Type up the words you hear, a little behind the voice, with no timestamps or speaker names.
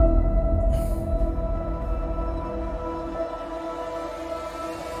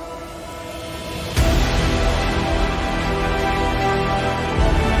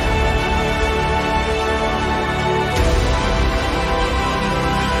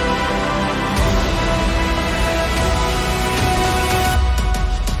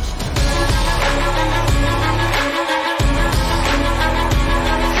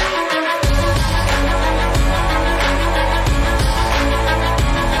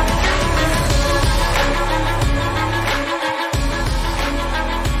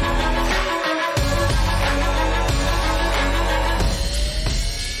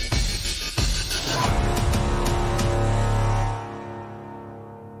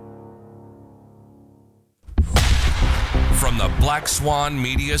from the Black Swan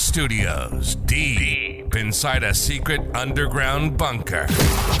Media Studios, deep inside a secret underground bunker.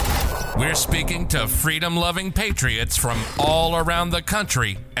 We're speaking to freedom-loving patriots from all around the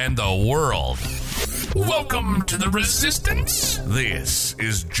country and the world. Welcome to the Resistance. This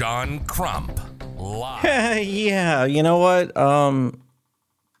is John Crump, live. Yeah, you know what?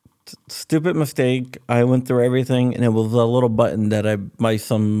 Stupid mistake. I went through everything, and it was a little button that I must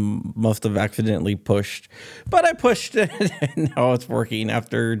have accidentally pushed. But I pushed it, and now it's working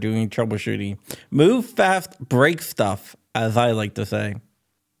after doing troubleshooting. Move fast, break stuff, as I like to say.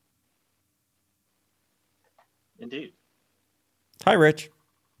 Indeed. Hi, Rich.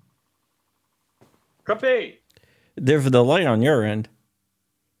 Crumpy. There's a delay on your end.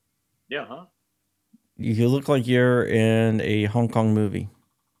 Yeah, huh? You look like you're in a Hong Kong movie.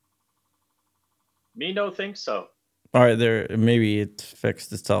 Me no think so. All right, there. Maybe it's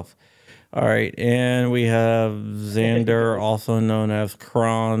fixed itself. All right, and we have Xander, also known as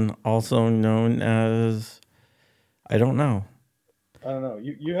Kron, also known as I don't know.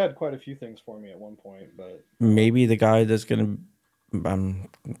 You had quite a few things for me at one point, but Maybe the guy that's gonna.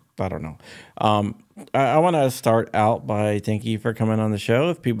 I don't know. I want to start out by thank you for coming on the show.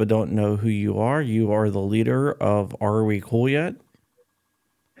 If people don't know who you are the leader of Are We Cool Yet?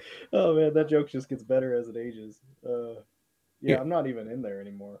 oh man, that joke just gets better as it ages. Yeah. I'm not even in there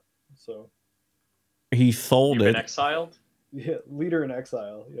anymore. So He sold You've it. been exiled? yeah, leader in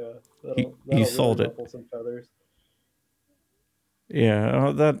exile. Yeah, He sold it. ruffle some feathers.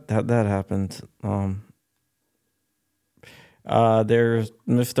 Yeah, that happens. There's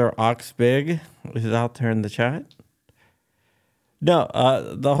Mr. Oxbig who's out there in the chat. No,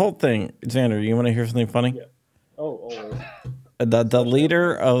 the whole thing, Xander, you want to hear something funny? Yeah. Oh, always. The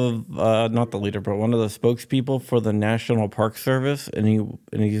leader of not the leader, but one of the spokespeople for the National Park Service, and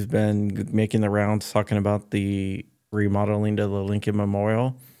he's been making the rounds talking about the remodeling of the Lincoln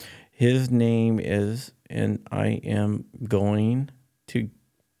Memorial. His name is, and I am going to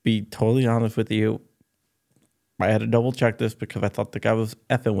be totally honest with you, I had to double check this because I thought the guy was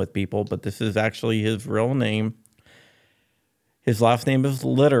effing with people, but this is actually his real name. His last name is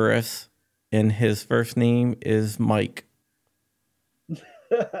Litterus, and his first name is Mike.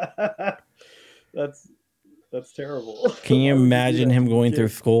 That's terrible. Can you Why would do imagine that him to a going kid? through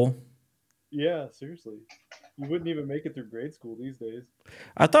school? Yeah, seriously. You wouldn't even make it through grade school these days.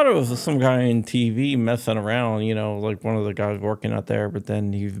 I thought it was some guy in TV messing around, like one of the guys working out there, but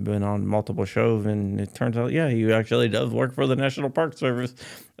then he's been on multiple shows, and it turns out, yeah, he actually does work for the National Park Service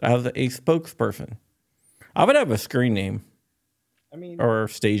as a spokesperson. I would have a screen name I mean, or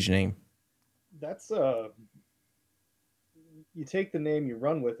stage name. that's you take the name, you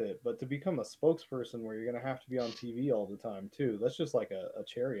run with it, but to become a spokesperson where you're gonna have to be on TV all the time too, that's just like a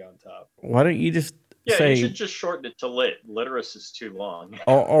cherry on top. Why don't you just Yeah, say, you should just shorten it to lit. Litterus is too long.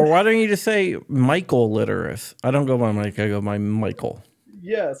 or why don't you just say Michael Litterus? I don't go by Mike, I go by Michael.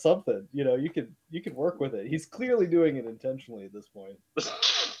 Yeah, something. You could work with it. He's clearly doing it intentionally at this point.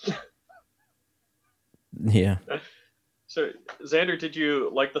 Yeah. So, Xander, did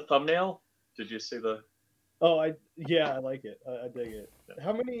you like the thumbnail? Did you see the... Oh, I like it. I dig it.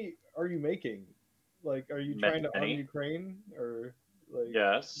 How many are you making? Like, are you trying to arm Many? Ukraine or like?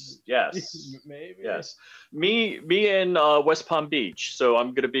 Yes. Maybe. Yes. Me in West Palm Beach. So I'm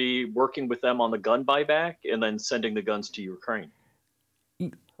going to be working with them on the gun buyback and then sending the guns to Ukraine.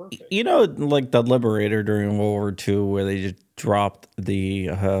 Perfect. Like the Liberator during World War II, where they just dropped the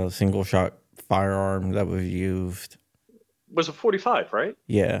single shot firearm that was used. It was a 45, right?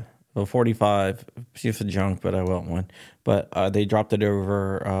 Yeah. Well, 45. It's just a junk, but I want one. But they dropped it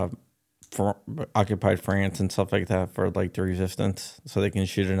over for occupied France and stuff like that for like the resistance, so they can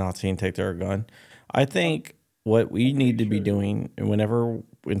shoot a Nazi and take their gun. I think what we need to be doing, whenever,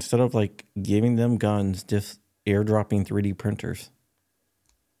 instead of like giving them guns, just airdropping 3D printers.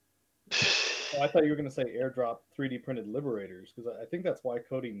 Oh, I thought you were going to say airdrop 3D printed Liberators, because I think that's why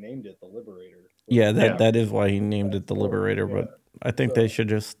Cody named it the Liberator. Yeah, that is why he named it the Liberator, yeah. but I think they should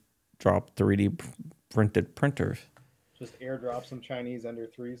just drop 3D printed printers. Just airdrop some Chinese Ender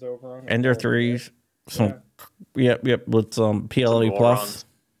 3s over them. Ender 3s, some, yep, with some PLA Some Plus.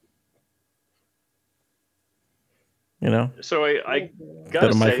 So I Bit gotta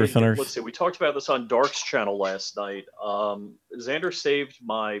of say, Micro Centers. let's see, we talked about this on Dark's channel last night. Xander saved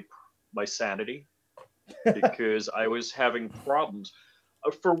my sanity because I was having problems.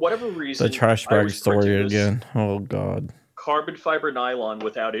 For whatever reason, The trash I bag was story printing this again. Oh, God. carbon fiber nylon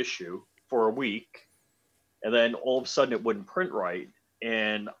without issue for a week, and then all of a sudden it wouldn't print right.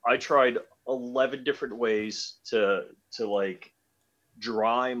 And I tried 11 different ways to like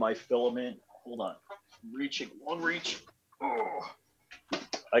dry my filament. Hold on, long reach. I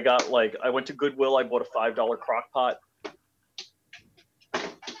went to Goodwill. I bought a $5 crock pot.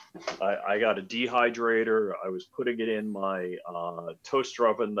 I got a dehydrator. I was putting it in my toaster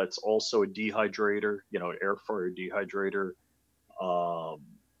oven. That's also a dehydrator, air fryer dehydrator.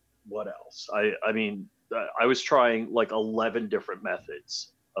 What else? I mean, I was trying like 11 different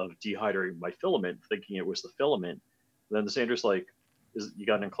methods of dehydrating my filament, thinking it was the filament. And then the Sander's like, you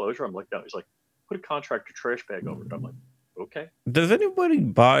got an enclosure? I'm like, no. He's like, put a contractor trash bag over it. I'm like, okay. Does anybody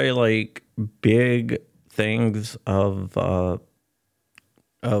buy like big things of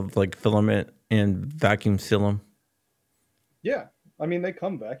like filament and vacuum seal them? Yeah, I mean they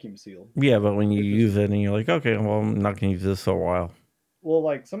come vacuum sealed. Yeah, but when you use it and you're like, okay, well, I'm not gonna use this for a while. Well,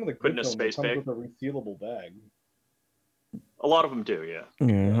 like some of the Put in good a film space comes bag? with a resealable bag. A lot of them do, yeah.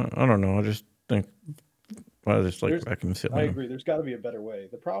 Yeah, I don't know. I just think I just like There's- vacuum sealing. I them. agree. There's got to be a better way.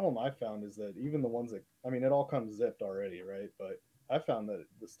 The problem I found is that even the ones that, I mean, it all comes zipped already, right? But I found that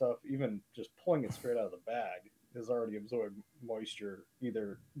the stuff, even just pulling it straight out of the bag, has already absorbed moisture,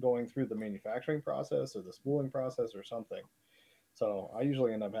 either going through the manufacturing process or the spooling process or something. So I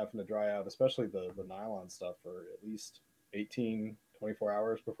usually end up having to dry out, especially the nylon stuff, for at least 18, 24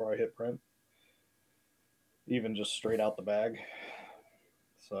 hours before I hit print. Even just straight out the bag.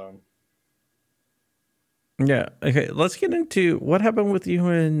 So Yeah. Okay. Let's get into what happened with you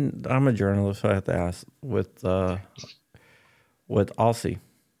and I'm a journalist, so I have to ask with Aussie.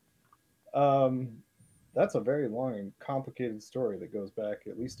 that's a very long and complicated story that goes back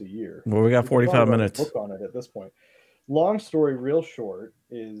at least a year. Well, we got We could probably 45 write a minutes. book on it at this point. Long story, real short,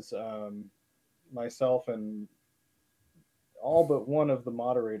 is myself and all but one of the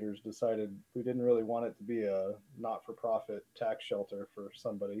moderators decided we didn't really want it to be a not-for-profit tax shelter for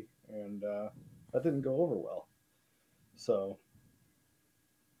somebody, and that didn't go over well. So,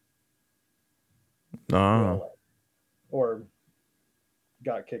 No. or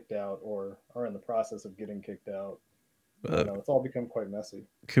got kicked out, or are in the process of getting kicked out. It's all become quite messy.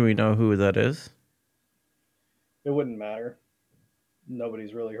 Can we know who that is? It wouldn't matter.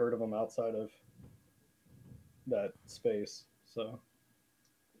 Nobody's really heard of them outside of that space. So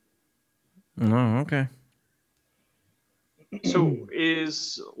No. Okay. So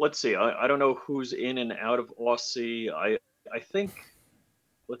let's see, I don't know who's in and out of Aussie. I think,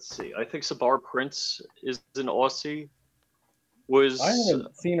 let's see, I think Sabar Prince is an Aussie. I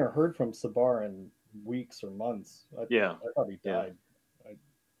haven't seen or heard from Sabar in weeks or months. I thought he died.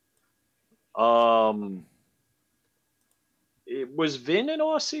 Was Vin an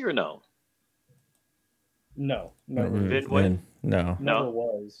Aussie or no? No, never, Vin what? No. never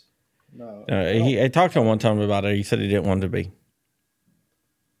was. No, I talked to him one time about it. He said he didn't want to be.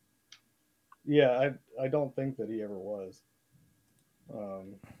 yeah, I don't think that he ever was.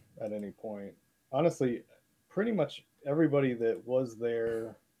 At any point, honestly, pretty much everybody that was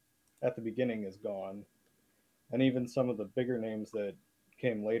there at the beginning is gone, and even some of the bigger names that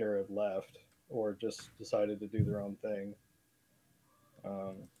came later have left or just decided to do their own thing.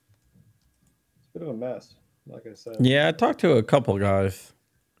 It's a bit of a mess, like I said. Yeah, I talked to a couple guys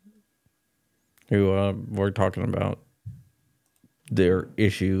who were talking about their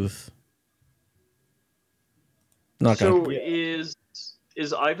issues. Not So gonna, is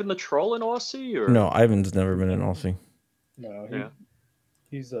Ivan the Troll an Aussie or no, Ivan's never been an Aussie. No, Yeah.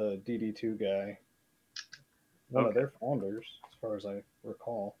 he's a DD2 guy. One of their founders, as far as I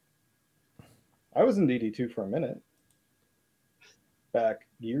recall. I was in DD2 for a minute. Back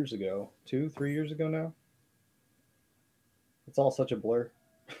years ago. 2-3 years ago now. It's all such a blur.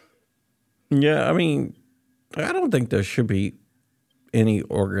 Yeah, I mean, I don't think there should be any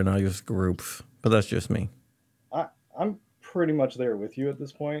organized groups, but that's just me. I'm pretty much there with you at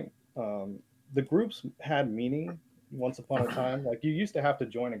this point. The groups had meaning once upon a time. Like, you used to have to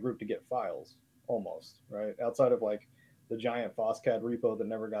join a group to get files, almost, right? Outside of like the giant FOSSCAD repo that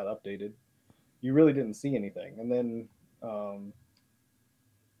never got updated, you really didn't see anything. And then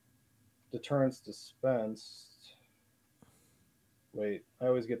Deterrence Dispensed. Wait, I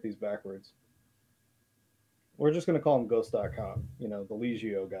always get these backwards. We're just going to call them Ghost.com. The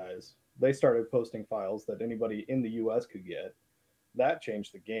Legio guys. They started posting files that anybody in the US could get. That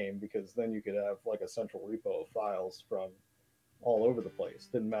changed the game, because then you could have like a central repo of files from all over the place.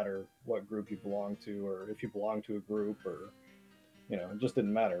 Didn't matter what group you belonged to, or if you belonged to a group, or it just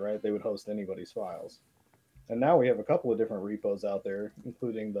didn't matter, right? They would host anybody's files. And now we have a couple of different repos out there,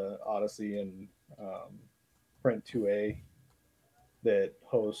 including the Odyssey and Print 2A, that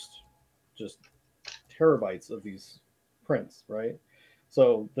host just terabytes of these prints, right?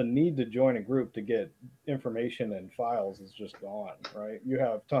 So the need to join a group to get information and files is just gone, right? You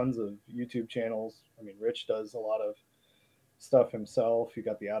have tons of YouTube channels. I mean, Rich does a lot of stuff himself. You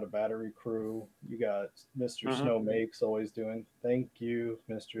got the Out of Battery crew. You got Mr. Mhm. Snow Makes always doing. Thank you,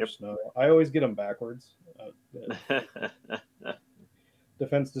 Mr. Yep. Snow. I always get them backwards.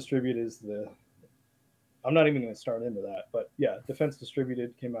 Defense Distributed is the. I'm not even going to start into that, but yeah, Defense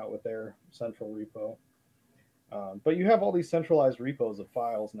Distributed came out with their central repo. But you have all these centralized repos of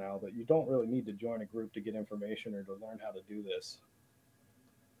files now that you don't really need to join a group to get information or to learn how to do this.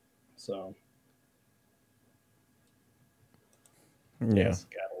 So, Yeah. yes,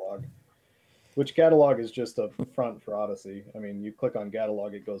 catalog. Which catalog is just a front for Odyssey. I mean, you click on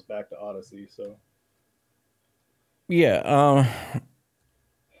catalog, it goes back to Odyssey. So, Yeah.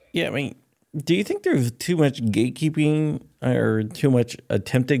 Yeah. I mean, do you think there's too much gatekeeping or too much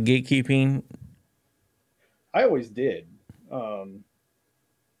attempted gatekeeping? I always did.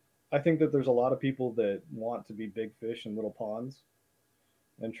 I think that there's a lot of people that want to be big fish in little ponds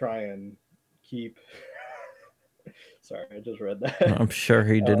and try and keep. Sorry, I just read that. I'm sure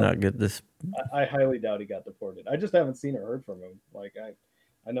he did not get this. I highly doubt he got deported. I just haven't seen or heard from him. Like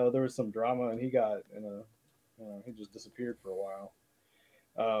I know there was some drama and he got in a, he just disappeared for a while.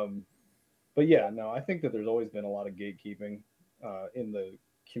 But yeah, no, I think that there's always been a lot of gatekeeping in the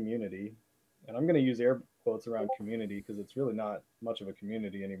community, and I'm going to use air quotes around community because it's really not much of a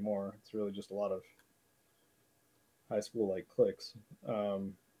community anymore. It's really just a lot of high school like cliques.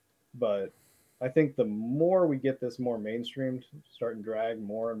 But I think the more we get this more mainstreamed, start and drag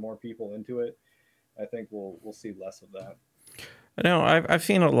more and more people into it, I think we'll see less of that. I know I've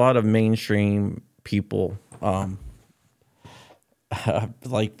seen a lot of mainstream people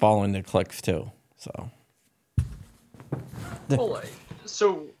like following the clicks too. So Well,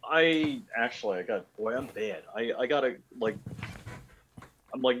 so I got, boy, I'm bad. I got I'm like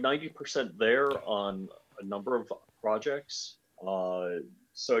 90% there on a number of projects.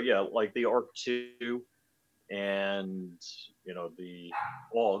 So yeah, like the ARC 2 and, the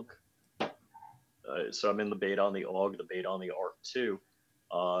AUG. So I'm in the beta on the AUG, the beta on the ARC 2.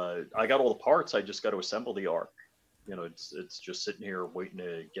 I got all the parts. I just got to assemble the ARC. It's just sitting here waiting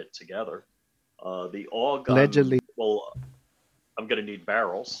to get together. The AUG, Allegedly. I'm going to need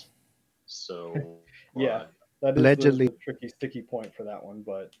barrels. So Yeah, that is Allegedly. the tricky, sticky point for that one.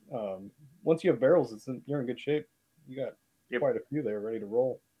 But once you have barrels, you're in good shape. You got quite a few there ready to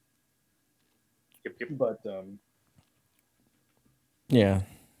roll. Yep. But yeah,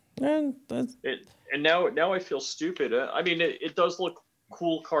 and that's And now I feel stupid. I mean, it does look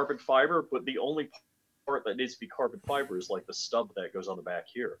cool carbon fiber, but the only part that needs to be carbon fiber is like the stub that goes on the back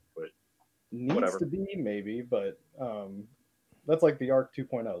here. But needs whatever. to be maybe, but that's like the ARC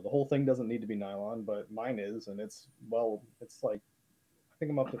 2.0. The whole thing doesn't need to be nylon, but mine is, and it's like I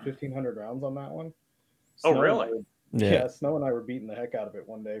think I'm up to 1,500 rounds on that one. Oh, really? Yeah, Snow and I were beating the heck out of it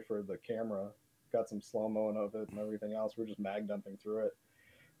one day for the camera. Got some slow-moing of it and everything else. We're just mag dumping through it.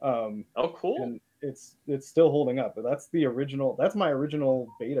 Oh, cool. And it's still holding up. But that's the original. That's my original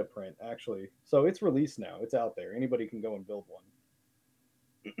beta print, actually. So it's released now. It's out there. Anybody can go and build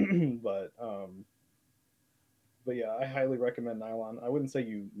one. But yeah, I highly recommend nylon. I wouldn't say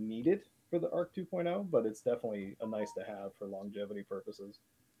you need it for the ARC 2.0, but it's definitely a nice to have for longevity purposes.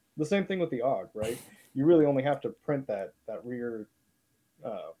 The same thing with the AUG, right? You really only have to print that rear.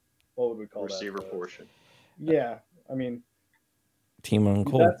 What would we call receiver that? portion. Yeah, I mean, Team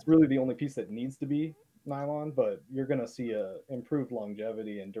Uncool. that's really the only piece that needs to be nylon, but you're going to see a improved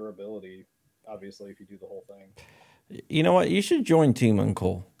longevity and durability, obviously, if you do the whole thing. You know what? You should join Team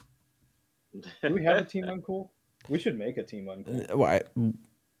Uncool. Do we have a Team Uncool? We should make a Team Uncool. Why,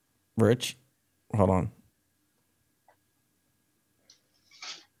 Rich? Hold on.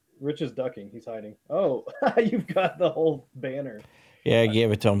 Rich is ducking. He's hiding. Oh, you've got the whole banner. Yeah, I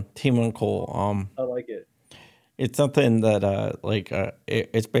gave it to him. Team Uncool. I like it. It's something that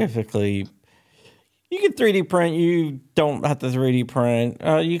it's basically you can 3D print. You don't have to 3D print.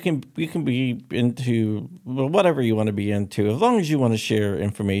 You can be into whatever you want to be into as long as you want to share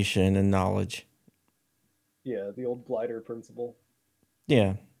information and knowledge. Yeah, the old glider principle.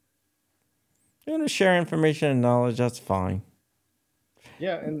 Yeah, you want to share information and knowledge. That's fine.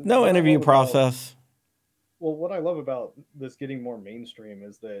 Yeah, and No interview process. Well, what I love about this getting more mainstream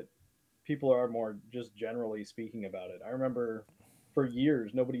is that people are more just generally speaking about it. I remember for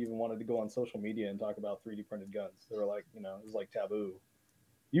years, nobody even wanted to go on social media and talk about 3D printed guns. They were like, it was like taboo.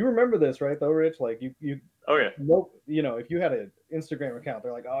 You remember this, right, though, Rich? Like you. Oh yeah. Nope. If you had an Instagram account,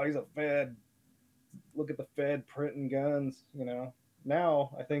 they're like, oh, he's a Fed. Look at the Fed printing guns.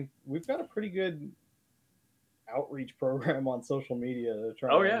 Now I think we've got a pretty good outreach program on social media to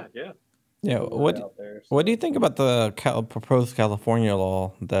try. Oh yeah, yeah. Yeah. What do you think about the proposed California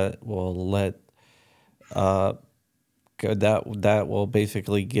law that will let that will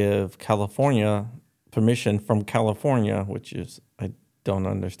basically give California permission from California, which is I don't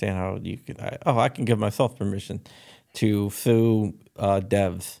understand how you could. I can give myself permission to sue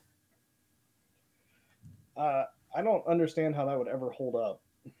devs. I don't understand how that would ever hold up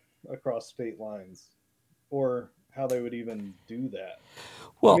across state lines, or how they would even do that.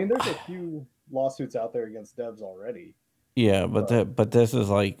 Well, I mean, there's a few lawsuits out there against devs already. yeah, but this is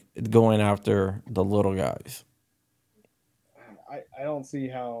like going after the little guys. I don't see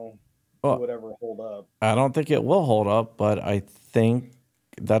how Well, it would ever hold up. I don't think it will hold up, but I think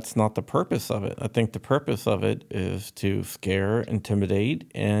that's not the purpose of it. I think the purpose of it is to scare,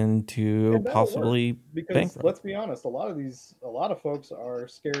 intimidate, and to And that'll work, possibly because bankrupt. let's be honest, a lot of folks are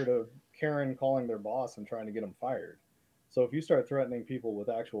scared of Karen calling their boss and trying to get them fired. So if you start threatening people with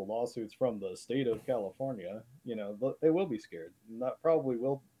actual lawsuits from the state of California, they will be scared. And that probably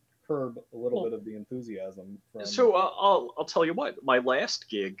will curb a little bit of the enthusiasm from. So I'll tell you what. My last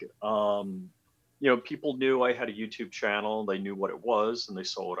gig, people knew I had a YouTube channel. They knew what it was, and they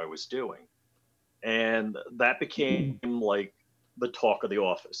saw what I was doing, and that became like the talk of the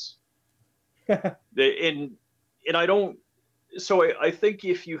office. And I don't. So I think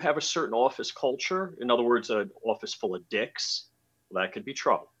if you have a certain office culture, in other words, an office full of dicks, that could be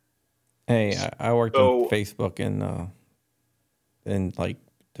trouble. Hey, I worked So- on Facebook and like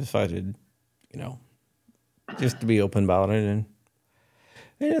decided, just to be open about it,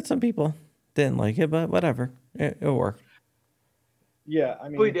 and some people didn't like it, but whatever, it worked. Yeah, I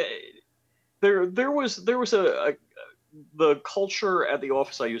mean, But there was the culture at the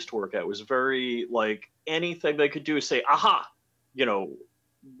office I used to work at was very like anything they could do is say aha,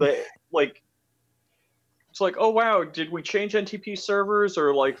 but like it's like, oh wow, did we change NTP servers,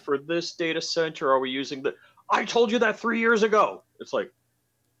 or like for this data center are we using the I told you that 3 years ago. It's like,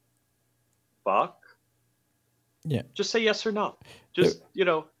 fuck, Yeah, just say yes or no. Just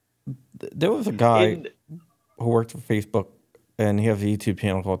there was a guy in, who worked for Facebook, and he has a YouTube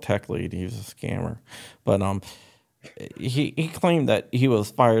channel called Tech Lead. He was a scammer, but he claimed that he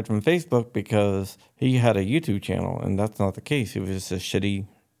was fired from Facebook because he had a YouTube channel, and that's not the case. He was just a shitty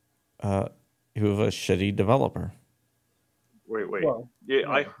developer. wait. well, Yeah,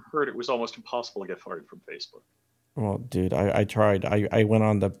 I heard it was almost impossible to get fired from Facebook. Well, dude, I tried. I went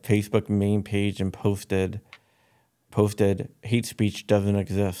on the Facebook main page and posted hate speech doesn't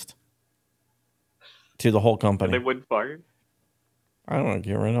exist to the whole And company. they wouldn't fire you? I don't want to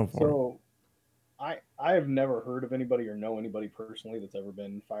get rid of them. so I've never heard of anybody or know anybody personally that's ever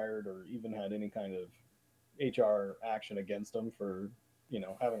been fired or even had any kind of HR action against them for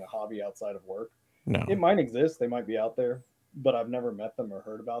having a hobby outside of work. No. It might exist; they might be out there, but I've never met them or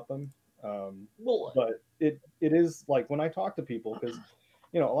heard about them. Well, But it is like when I talk to people, because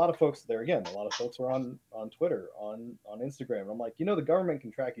a lot of folks there again, a lot of folks are on Twitter, on Instagram. I'm like, the government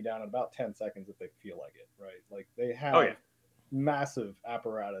can track you down in about 10 seconds if they feel like it, right? Like they have Oh, yeah. massive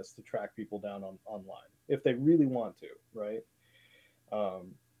apparatus to track people down online if they really want to, right?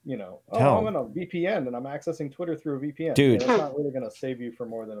 I'm on a VPN and I'm accessing Twitter through a VPN. Dude. It's not really going to save you for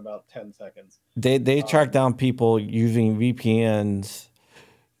more than about 10 seconds. They track down people using VPNs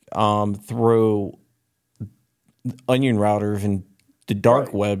through onion routers and the dark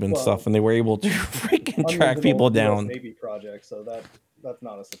Right. web and Well, stuff, and they were able to freaking Onions track is people a US down. Navy project, so that's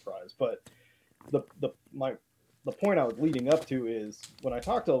not a surprise. But the point I was leading up to is when I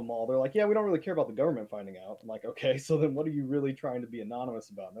talk to them all, they're like, "Yeah, we don't really care about the government finding out." I'm like, "Okay, so then what are you really trying to be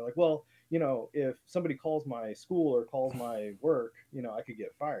anonymous about?" And they're like, "Well, if somebody calls my school or calls my work, I could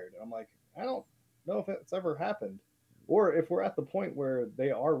get fired." And I'm like, "I don't know if it's ever happened, or if we're at the point where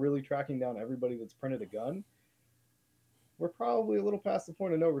they are really tracking down everybody that's printed a gun." We're probably a little past the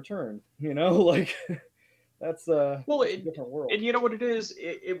point of no return, like that's well, a different world. and you know what it is?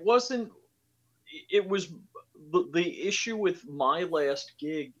 It wasn't. It was the issue with my last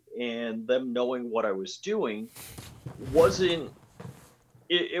gig and them knowing what I was doing wasn't.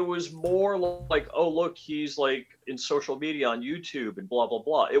 It was more like, oh look, he's like in social media on YouTube and blah blah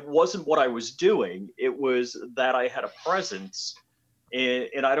blah. It wasn't what I was doing. It was that I had a presence.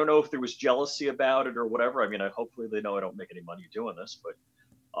 And I don't know if there was jealousy about it or whatever. I mean, hopefully they know I don't make any money doing this, but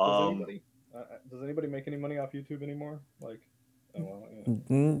Does anybody make any money off YouTube anymore? Like, oh,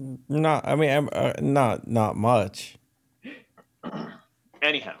 well, Not, I mean, not much.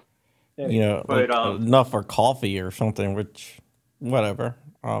 anyhow, Like, enough for coffee or something. Which, whatever.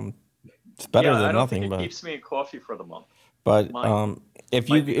 It's better I than don't nothing. think it But keeps me in coffee for the month. but Might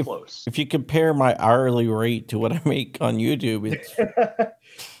be close. if you compare my hourly rate to what I make on YouTube, it's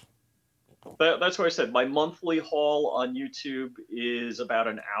That's what I said. My monthly haul on YouTube is about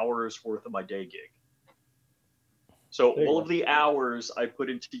an hour's worth of my day gig. So There you all go. of the hours I put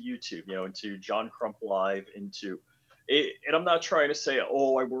into YouTube, into John Crump Live, into it, and I'm not trying to say,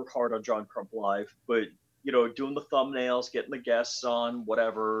 oh, I work hard on John Crump Live, but doing the thumbnails, getting the guests on,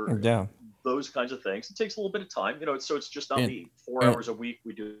 whatever, Yeah. those kinds of things. It takes a little bit of time, so it's just not And- me 4 and- hours a week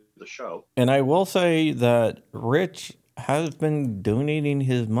we do the show. And I will say that Rich has been donating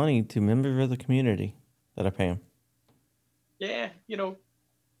his money to members of the community that I pay him. Yeah,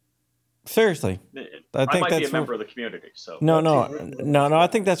 Seriously. I think might be a that's member of the community, so No, That's no, his no. I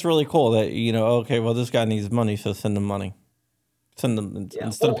think that's really cool that, okay, well, this guy needs money, so send him money. Send them, Yeah,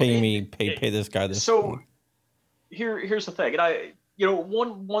 instead of well, paying me, pay this guy this. So here's the thing, and I,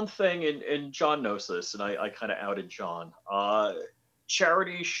 one thing, and John knows this, and I kind of outed John.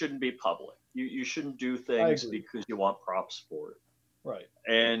 Charity shouldn't be public. You shouldn't do things agree. because you want props for it. Right.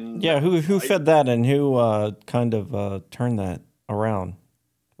 And Yeah, who said that and who kind of turned that around?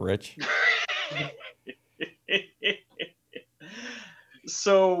 Rich?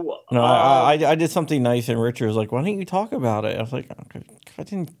 So No, I did something nice, and Richard was like, "Why don't you talk about it?" I was like, "I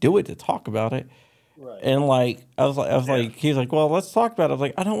didn't do it to talk about it." Right. And I was like, he's like, "Well, let's talk about it." I was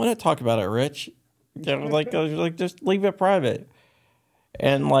like, "I don't want to talk about it, Rich." I was like, just leave it private.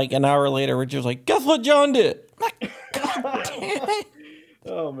 And like an hour later, Richard was like, "Guess what John did?" I'm like, God damn it.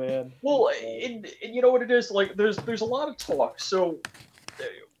 Oh man. Well, and you know what it is, like there's a lot of talk. So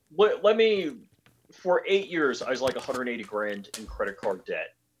let me, for 8 years I was like 180 grand in credit card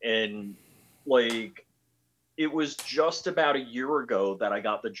debt, and like it was just about a year ago that I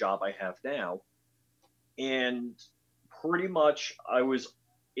got the job I have now, and pretty much I was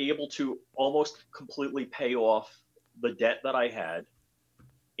able to almost completely pay off the debt that I had,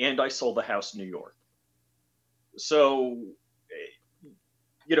 and I sold the house in New York. So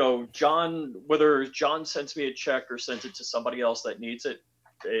John, whether John sends me a check or sends it to somebody else that needs it,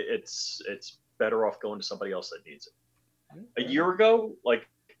 it's better off going to somebody else that needs it. A year ago, like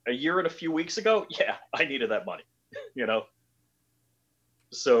a year and a few weeks ago, yeah, I needed that money,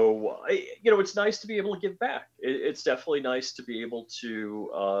 So it's nice to be able to give back. It's definitely nice to be able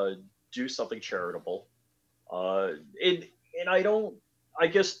to do something charitable. And I don't. I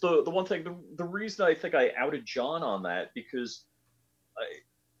guess the one thing, the reason I think I outed John on that, because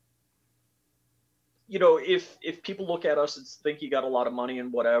if people look at us and think you got a lot of money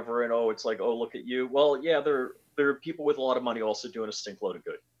and whatever, and it's like, oh, look at you. Well, yeah, there are people with a lot of money also doing a stink load of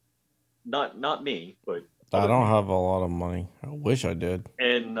good. Not me, but I don't have a lot of money. I wish I did.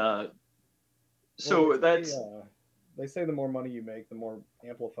 And so that's. They say the more money you make, the more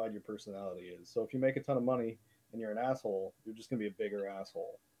amplified your personality is. So if you make a ton of money and you're an asshole, you're just gonna be a bigger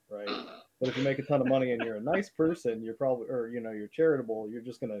asshole, right? But if you make a ton of money and you're a nice person, you're probably, or you're charitable, you're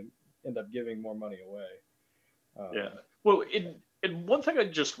just gonna end up giving more money away. Yeah. Well, and one thing I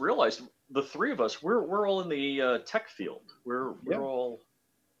just realized, the three of us, we're all in the tech field. We're all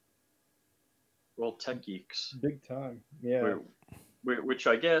tech geeks. Big time. Yeah. Which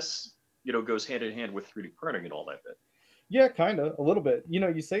I guess goes hand in hand with 3D printing and all that bit. Yeah, kind of, a little bit.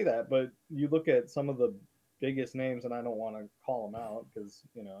 You say that, but you look at some of the biggest names, and I don't want to call them out because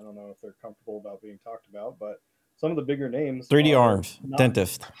I don't know if they're comfortable about being talked about, but some of the bigger names. 3D Arms,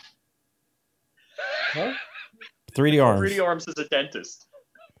 dentist. Huh? 3D Arms. 3D Arms is a dentist.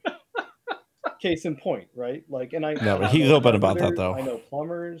 Case in point, right? Like, and I. No, but he's open about that though. I know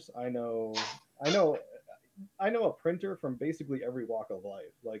plumbers. I know a printer from basically every walk of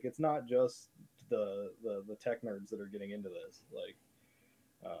life. Like, it's not just the tech nerds that are getting into this. Like,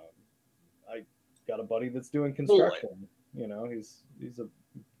 I got a buddy that's doing construction.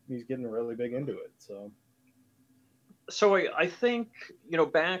 He's getting really big into it. So I think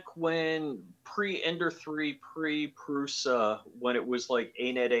back when pre-Ender 3, pre-Prusa, when it was like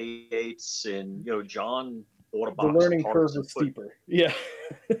ANET A8s, and John bought a box. The learning of curve parts was steeper. Yeah.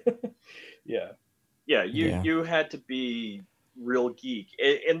 Yeah. Yeah, you had to be real geek,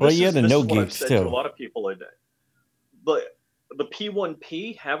 and well, you had to know what I've geeks said too. to a lot of people. But the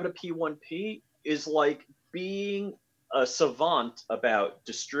P1P, having a P1P is like being a savant about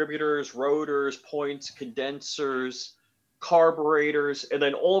distributors, rotors, points, condensers, carburetors, and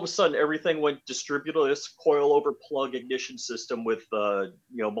then all of a sudden everything went distributorless, coilover plug ignition system with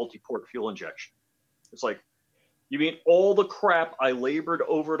multi-port fuel injection. It's like, you mean all the crap I labored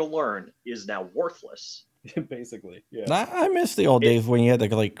over to learn is now worthless? Basically, yeah. I miss the old days when you had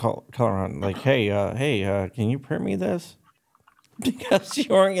to like call around, like, hey, can you print me this? Because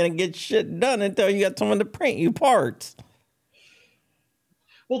you aren't gonna get shit done until you got someone to print you parts.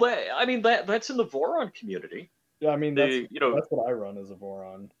 Well, that's in the Voron community. Yeah, I mean that's what I run as a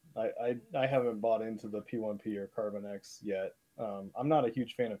Voron. I haven't bought into the P1P or Carbon X yet. I'm not a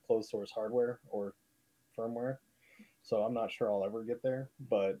huge fan of closed source hardware or firmware. so I'm not sure I'll ever get there.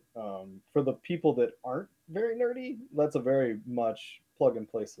 But for the people that aren't very nerdy, that's a very much plug and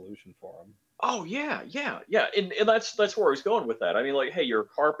play solution for them. Oh yeah, and that's where I was going with that. I mean, like, hey, you're a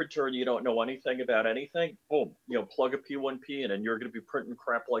carpenter and you don't know anything about anything. Boom, plug a P1P in, and you're going to be printing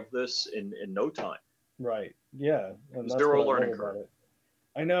crap like this in no time. Right. Yeah. And that's Zero what I love learning about curve. it.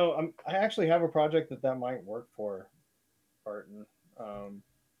 I know. I actually have a project that might work for, Barton,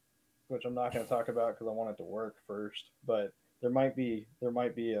 which I'm not going to talk about because I want it to work first. But there might be a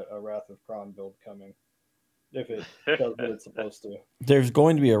Wrath of Kron build coming if it does what it's supposed to. There's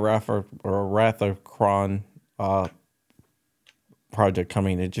going to be a Wrath of Kron project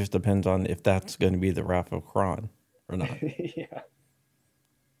coming. It just depends on if that's going to be the Wrath of Kron or not. Yeah.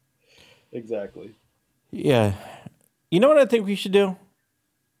 Exactly. Yeah. You know what I think we should do?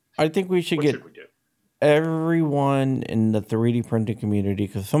 I think we should What get should we do? everyone in the 3D printing community,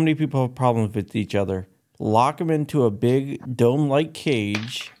 because so many people have problems with each other, lock them into a big dome-like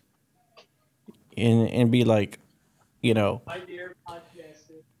cage and be like,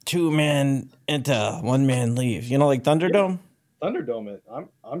 two men enter, one man leaves. Like Thunderdome? Thunderdome it.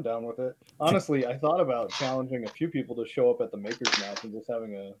 I'm down with it. Honestly, I thought about challenging a few people to show up at the Maker's Match and just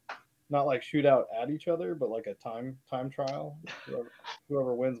having a not like shootout at each other, but like a time trial.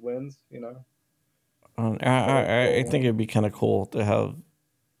 Whoever wins. I think it'd be kind of cool to have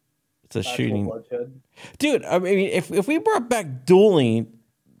the Actual shooting. bloodshed. Dude, I mean, if we brought back dueling,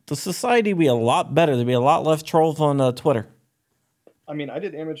 the society would be a lot better. There'd be a lot less trolls on Twitter. I mean, I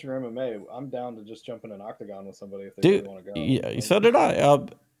did amateur MMA. I'm down to just jump in an octagon with somebody if they Dude, really want to go. yeah, so did I.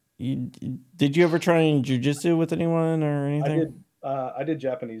 Did you ever train jiu-jitsu with anyone or anything? I did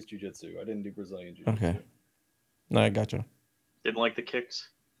Japanese jiu-jitsu. I didn't do Brazilian jiu-jitsu. Okay. No, I gotcha. Didn't like the kicks.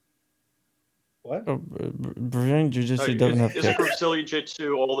 What? Brazilian jiu-jitsu doesn't have Is kicks. Brazilian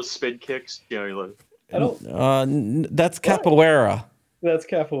jiu-jitsu all the spin kicks? You're like, I don't. That's capoeira. That's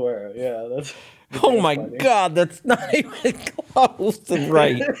capoeira. Yeah, that's. Oh my God, that's not even close to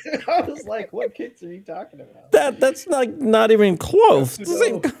right. I was like, what kicks are you talking about? That's not even close.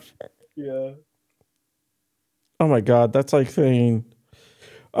 No. Yeah. Oh my God, that's like saying,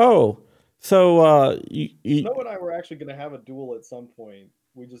 oh, so Snow and I were actually going to have a duel at some point.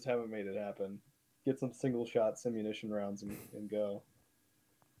 We just haven't made it happen. Get some single shot simunition rounds and go.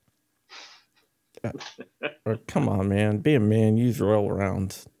 come on, man, be a man, use roll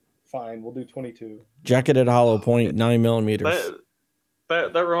rounds. Fine, we'll do 22. Jacketed hollow point, 9 millimeters.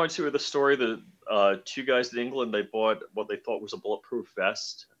 That reminds me of the story that two guys in England, they bought what they thought was a bulletproof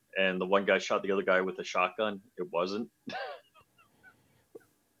vest, and the one guy shot the other guy with a shotgun. It wasn't.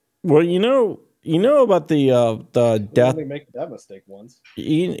 Well, you know about the death. They make that mistake once.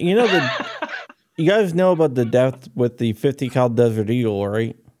 You guys know about the death with the 50 cal Desert Eagle,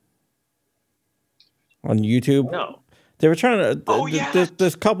 right? On YouTube. No. They were trying to. Oh, yes.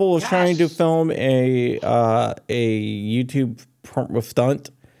 This couple was trying to film a YouTube stunt.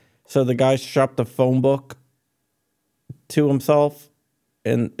 So the guy strapped a phone book to himself,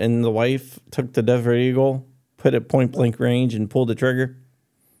 and the wife took the Desert Eagle, put it point blank range, and pulled the trigger.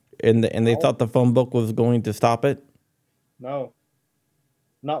 And they thought the phone book was going to stop it. No,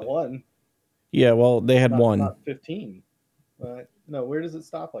 not one. Yeah, well, they had one. Not 15. No, where does it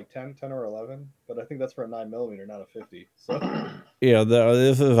stop? Like 10 or 11? But I think that's for a 9 millimeter, not a 50. So yeah,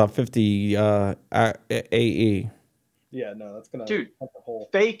 this is a 50 AE. Yeah, no, that's gonna Dude, cut the hole.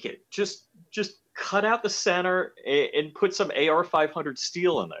 Fake it. Just cut out the center and put some AR-500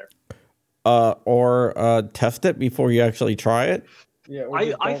 steel in there. Or test it before you actually try it. Yeah,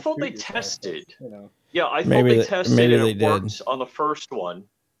 I thought they tested. That's, Yeah, I thought Maybe they tested maybe and they it did. worked on the first one.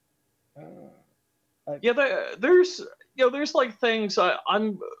 I- Yeah, there's like things.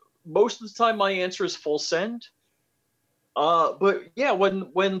 I'm most of the time my answer is full send. But yeah,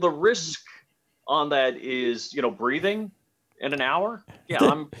 when the risk on that is breathing in an hour, yeah,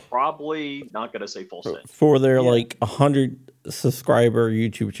 I'm probably not gonna say full send. For their like 100 subscriber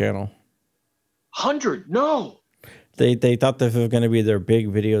YouTube channel. 100? No. They thought this was going to be their big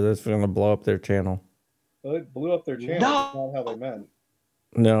video that's going to blow up their channel. Well, it blew up their channel. No. That's not how they meant.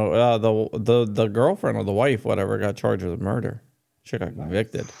 No, the girlfriend or the wife, whatever, got charged with murder. She got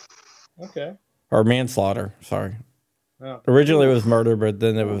convicted. Okay. Or manslaughter, sorry. Oh, Originally it was murder, but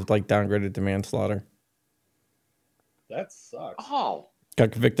then it was like downgraded to manslaughter. that sucks. Oh.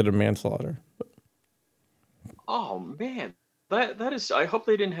 Got convicted of manslaughter. Oh man. That is. I hope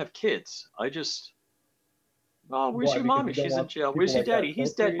they didn't have kids. I just. Oh, where's Why? your Because mommy? you don't She's in want jail. people Where's your like that daddy?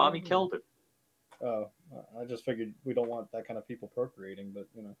 He's dead. Mommy procreating? killed him. Oh, I just figured we don't want that kind of people procreating, but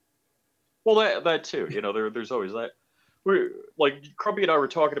Well, that too. There's always that. We're like Crumpy and I were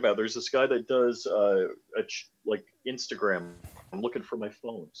talking about. There's this guy that does like Instagram. I'm looking for my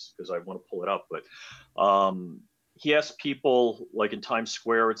phones because I want to pull it up, but he asked people like in Times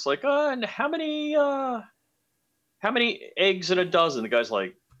Square. It's like, and how many eggs in a dozen? The guy's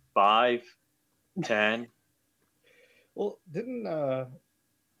like 5, 10. Well, didn't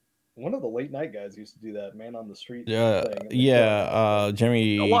one of the late night guys used to do that, man on the street Yeah, thing? yeah.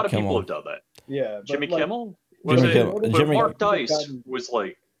 Jimmy A lot of Kimmel. people have done that. Yeah, but Jimmy like, Kimmel? Jimmy Kimmel. But Jimmy- Mark Dice was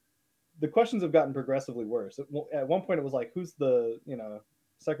like, the questions have gotten progressively worse. At one point, it was like, "Who's the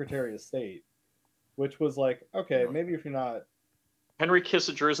Secretary of State?" Which was like, okay, maybe if you're not. Henry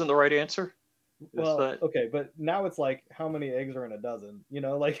Kissinger isn't the right answer. Well, that... okay, but now it's like, how many eggs are in a dozen?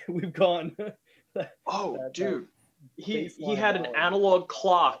 Like we've gone. Dude, he baseline had an knowledge. analog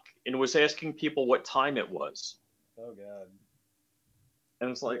clock and was asking people what time it was, Oh God. and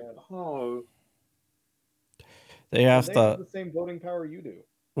it's like, Yeah. They asked. They have the same voting power you do.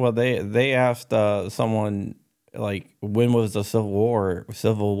 Well, they asked someone like, when was the Civil War?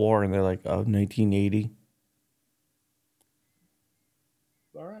 And they're like, 1980.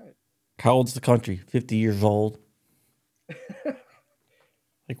 All right. How old's the country? 50 years old.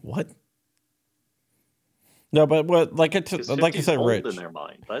 Like what? No, but what? Like I said, 50's old Rich. in their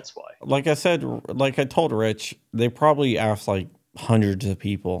mind. That's why. Like I said, like I told Rich, they probably asked like hundreds of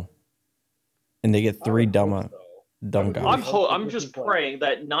people, and they get 3 dumb guys. I'm just praying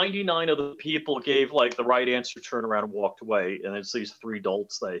that 99 of the people gave like the right answer, turned around and walked away, and it's these 3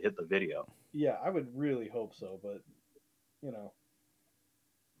 adults that hit the video. Yeah, I would really hope so, but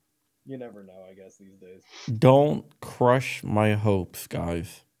you never know, I guess, these days. Don't crush my hopes,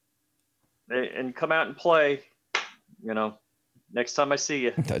 guys. And come out and play, next time I see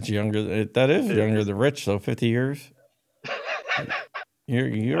you. That's younger. That is younger than Rich, though. 50 years.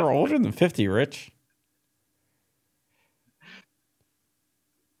 You're older than 50, Rich.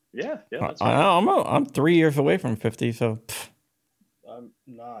 Yeah, that's right. I'm 3 years away from 50, so. I'm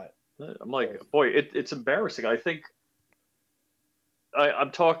not. I'm like, boy, it's embarrassing. I think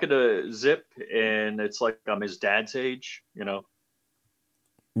I'm talking to Zip, and it's like I'm his dad's age,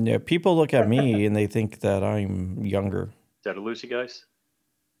 Yeah, people look at me and they think that I'm younger. Did I lose you guys?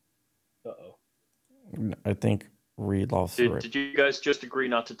 Uh-oh. I think Reed lost it. Did you guys just agree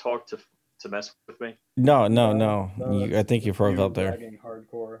not to talk to mess with me? No. I think you froze up there.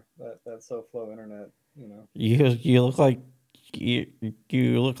 Hardcore. That so flow internet. You look like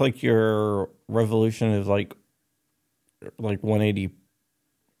you look like your resolution is like 180.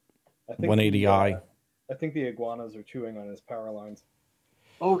 I think 180i. I think the iguanas are chewing on his power lines.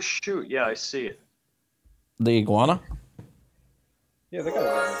 Oh shoot! Yeah, I see it. The iguana. Yeah, they got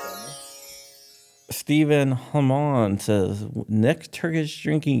iguanas down there. Stephen Haman says, next Turkish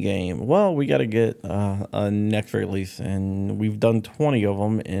drinking game. Well, we got to get a next release, and we've done 20 of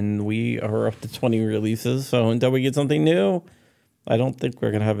them, and we are up to 20 releases. So until we get something new, I don't think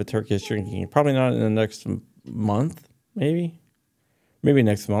we're going to have a Turkish drinking game. Probably not in the next month, maybe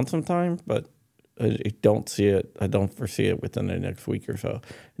next month sometime, but I don't see it. I don't foresee it within the next week or so.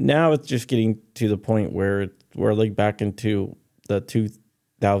 Now it's just getting to the point where we're like back into the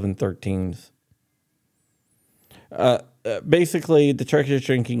 2013s. Basically, the Turkish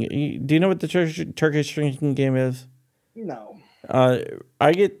drinking. Do you know what the Turkish drinking game is? No.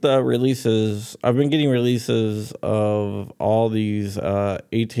 I get the releases. I've been getting releases of all these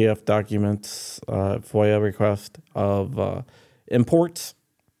ATF documents, FOIA request of imports.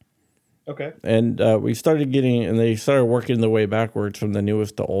 Okay. And we started getting, and they started working their way backwards from the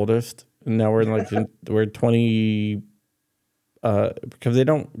newest to oldest. And now we're in we're 20. Because they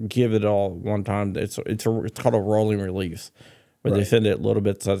don't give it all one time. It's called a rolling release, where they send it little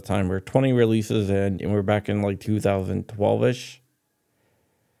bits at a time. We're 20 releases in, and we're back in like 2012ish.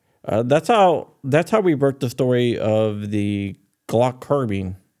 That's how we broke the story of the Glock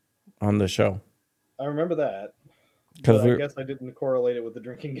carbine on the show. I remember that. Because I guess I didn't correlate it with the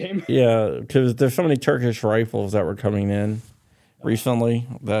drinking game. Yeah, because there's so many Turkish rifles that were coming in recently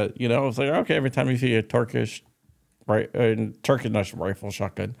that it's like, okay, every time you see a Turkish Turkish rifle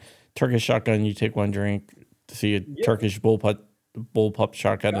shotgun, Turkish shotgun, you take one drink. To see a Turkish bullpup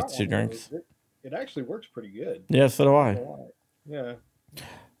shotgun, it's 2 drinks. It actually works pretty good. Yeah, so do I. Yeah.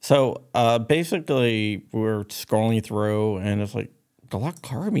 So basically, we're scrolling through, and it's like Glock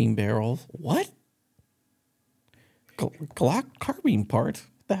carbine barrels. What? Glock carbine parts?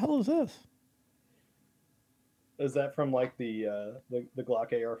 What the hell is this? Is that from like the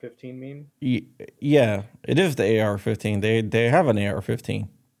Glock AR-15 meme? Yeah, it is the AR-15. They have an AR-15.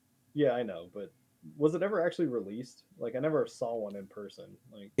 Yeah, I know, but was it ever actually released? Like, I never saw one in person.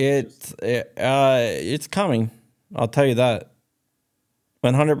 Like, it's coming. I'll tell you that.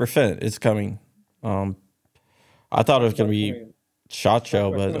 100%, it's coming. I thought it was Talk going to about be coming- SHOT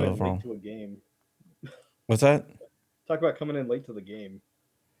Show, talk about but coming in overall. late to a game. What's that? Talk about coming in late to the game.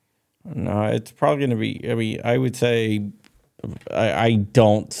 No, it's probably going to be. I mean, I would say I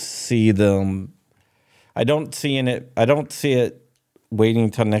don't see them. I don't see it waiting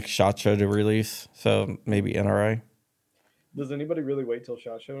till next SHOT Show to release. So maybe NRA. Does anybody really wait till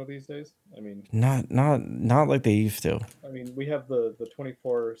SHOT Show these days? I mean, Not like they used to. we have the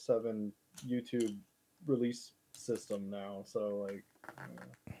 24/7 YouTube release system now, so like.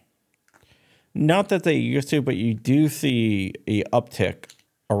 Not that they used to, but you do see a uptick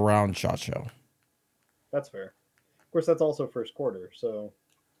around SHOT Show. That's fair. Of course, that's also first quarter, so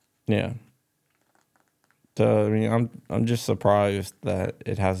Yeah. So I mean, I'm just surprised that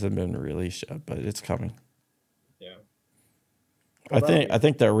it hasn't been released yet, but it's coming. yeah. I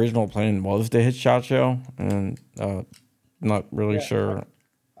think the original plan was to hit SHOT Show, and not really Yeah, sure.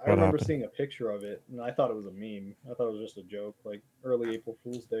 I what remember happened. seeing a picture of it, and I thought it was a meme. I thought it was just a joke, like early April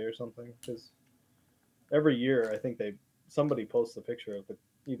Fool's Day or something. Because every year, I think somebody posts a picture of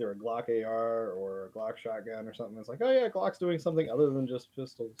either a Glock AR or a Glock shotgun or something. It's like, oh yeah, Glock's doing something other than just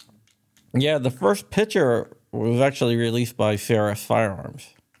pistols. Yeah, the first picture was actually released by CRS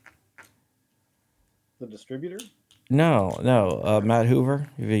Firearms. The distributor? No, Matt Hoover,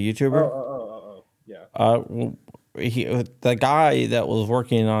 he's a YouTuber. Oh, yeah. The guy that was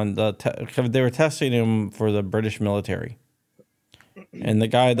working on they were testing him for the British military, and the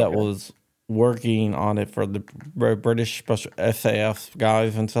guy that was working on it for the British special SAF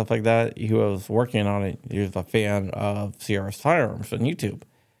guys and stuff like that, he was working on it. He was a fan of CRS Firearms on YouTube,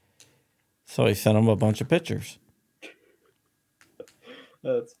 so he sent him a bunch of pictures.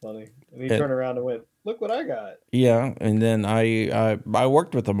 That's funny. And he turned around and went, "Look what I got." Yeah, and then I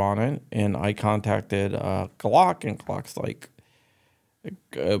worked with him on it, and I contacted Glock, and Glock's like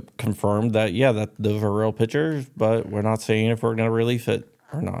confirmed that that those are real pictures, but we're not saying if we're going to release it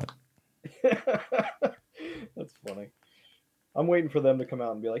or not. That's funny. I'm waiting for them to come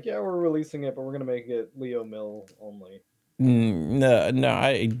out and be like, "Yeah, we're releasing it, but we're going to make it Leo Mill only." No,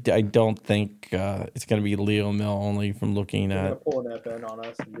 I don't think it's going to be Leo Mill only from looking They're at. gonna pull an FN on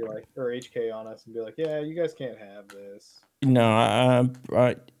us and be like, or HK on us and be like, "Yeah, you guys can't have this." No,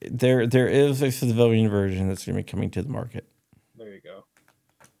 there is a civilian version that's going to be coming to the market. There you go.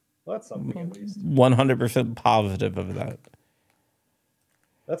 Well, that's something at least. 100% positive of that.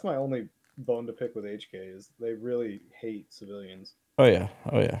 That's my only bone to pick with HK is they really hate civilians. Oh yeah.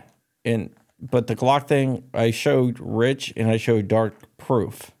 But the Glock thing, I showed Rich and I showed Dark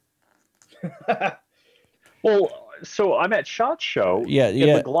proof. Well, so I'm at SHOT Show. Yeah.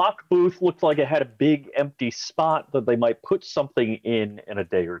 The Glock booth looked like it had a big empty spot that they might put something in a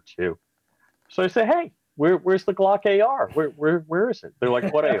day or two. So I say, hey, where's the Glock AR? Where is it? They're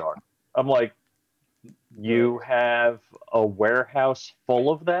like, what AR? I'm like, you have a warehouse full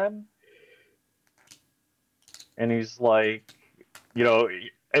of them? And he's like,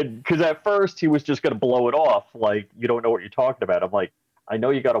 because at first he was just going to blow it off, like, you don't know what you're talking about. I'm like, I know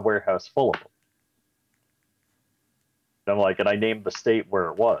you got a warehouse full of them. And I'm like, and I named the state where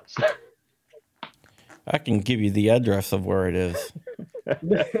it was. I can give you the address of where it is.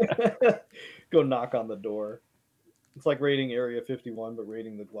 Go knock on the door. It's like raiding Area 51, but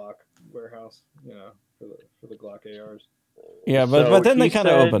raiding the Glock warehouse, for the Glock ARs. Yeah, but then they kind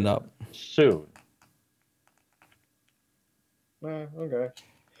of opened up. Soon. Okay.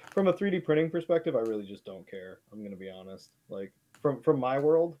 From a 3D printing perspective, I really just don't care. I'm going to be honest. Like, from my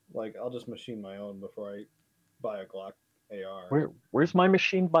world, like, I'll just machine my own before I buy a Glock AR. Where's my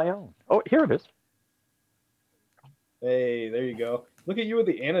machine my own? Oh, here it is. Hey, there you go. Look at you with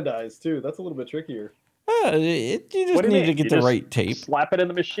the anodized, too. That's a little bit trickier. You just need to get the right tape. Slap it in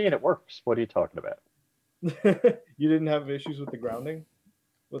the machine, it works. What are you talking about? You didn't have issues with the grounding?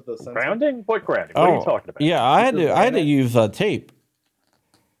 With the sensor? Grounding? What grounding? What are you talking about? Yeah, I had to use tape.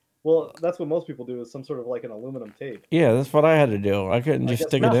 Well, that's what most people do, is some sort of like an aluminum tape. Yeah, that's what I had to do. I couldn't just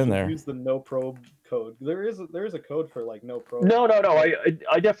stick it in there. Use the no probe code. There is a code for like no probe. No.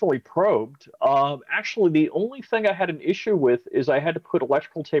 I definitely probed. Actually, the only thing I had an issue with is I had to put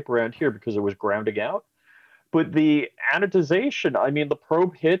electrical tape around here because it was grounding out. But the anodization, I mean, the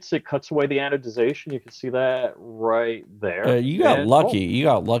probe hits, it cuts away the anodization. You can see that right there. You got lucky. You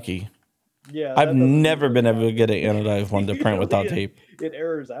got lucky. Yeah, I've never been able to get an anodized one to print without tape. It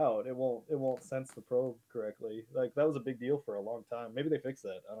errors out. It won't sense the probe correctly. Like, that was a big deal for a long time. Maybe they fixed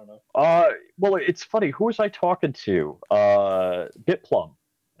that. I don't know. Well, it's funny. Who was I talking to? Bitplum,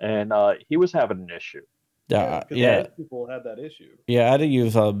 and he was having an issue. Yeah. Most people had that issue. Yeah, I had to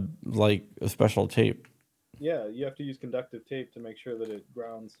use a special tape. Yeah, you have to use conductive tape to make sure that it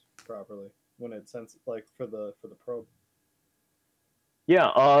grounds properly. when it sends like for the probe?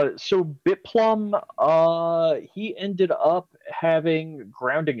 Yeah, so Bitplum, he ended up having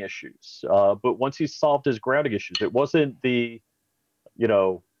grounding issues. But once he solved his grounding issues, it wasn't the, you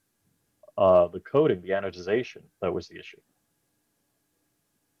know, the coding, the anodization that was the issue.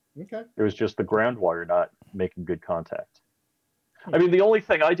 Okay. It was just the ground wire not making good contact. I mean, the only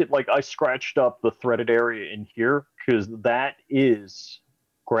thing I did, like, I scratched up the threaded area in here because that is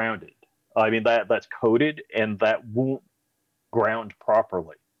grounded. I mean, that's coded, and that won't ground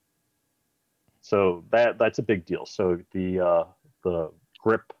properly. So that's a big deal. So the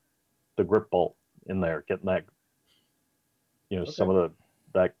grip bolt in there, getting that, Okay. some of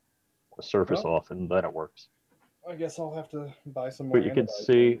that surface Well, off, and then it works. I guess I'll have to buy some more. But you can anodized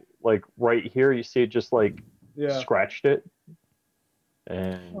see, ones. like right here, you see it just like Yeah. scratched it.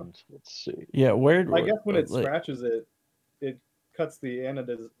 And let's see. Yeah, where? I guess when it like, scratches it, it cuts the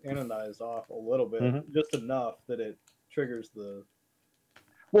anodized off a little bit, Mhm. just enough that it triggers the.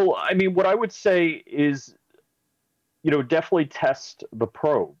 Well, I mean, what I would say is, definitely test the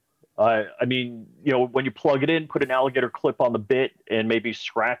probe. I mean, when you plug it in, put an alligator clip on the bit and maybe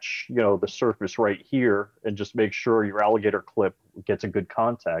scratch, the surface right here and just make sure your alligator clip gets a good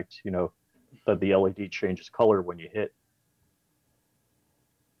contact, that the LED changes color when you hit.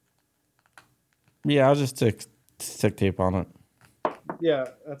 Yeah, I'll just stick tape on it. Yeah,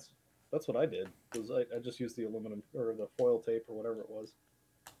 that's what I did. Was I just used the aluminum or the foil tape or whatever it was.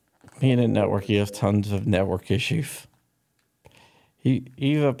 Being in network, he has tons of network issues.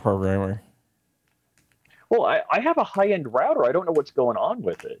 He's a programmer. Well, I have a high-end router. I don't know what's going on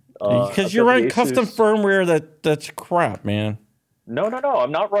with it. Because you're running custom firmware that's crap, man. No.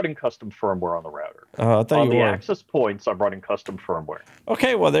 I'm not running custom firmware on the router. I thought on you the were. access points, I'm running custom firmware.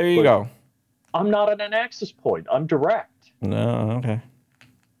 Okay, well, there you go. I'm not on an access point. I'm direct. No, okay.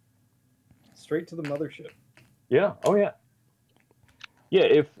 Straight to the mothership. Yeah. Oh, yeah. Yeah,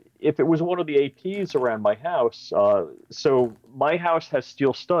 if it was one of the APs around my house, so my house has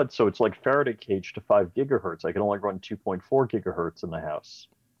steel studs, so it's like Faraday cage to 5 gigahertz. I can only run 2.4 gigahertz in the house.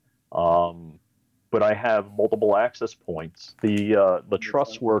 But I have multiple access points. The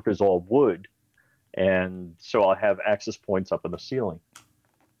truss work is all wood, and so I have access points up in the ceiling.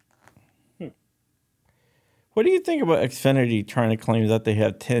 What do you think about Xfinity trying to claim that they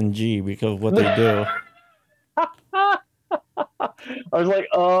have 10G because of what they do? I was like,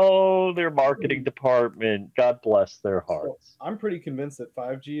 oh, their marketing department. God bless their hearts. So I'm pretty convinced that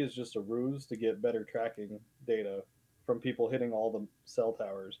 5G is just a ruse to get better tracking data from people hitting all the cell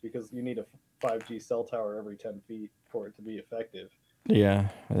towers, because you need a 5G cell tower every 10 feet for it to be effective. Yeah,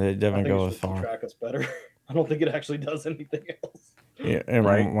 they definitely go as To far. track us better. I don't think it actually does anything else. Yeah, it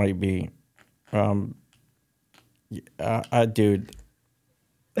might be. Dude.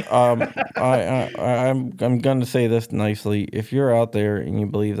 I'm gonna say this nicely. If you're out there and you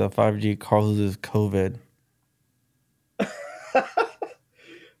believe that 5G causes COVID,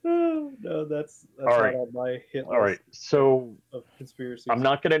 no, that's all right. not on my hit list. All right, so of conspiracies. I'm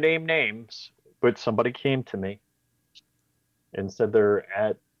not going to name names, but somebody came to me and said they're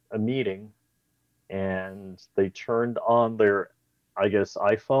at a meeting and they turned on their, I guess,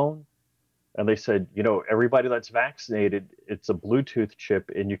 iPhone, and they said, everybody that's vaccinated, it's a Bluetooth chip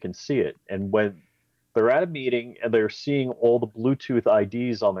and you can see it. And when they're at a meeting and they're seeing all the Bluetooth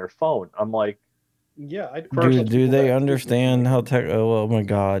IDs on their phone, I'm like, yeah, do they understand how oh my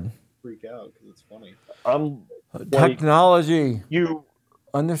God. Freak out because it's funny. Technology. You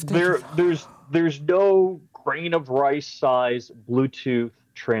understand? There's no grain of rice size Bluetooth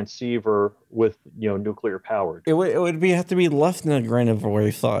transceiver with nuclear powered. It would have to be less than a grain of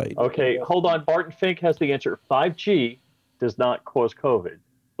rice size. Okay, hold on. Barton Fink has the answer. 5G does not cause COVID,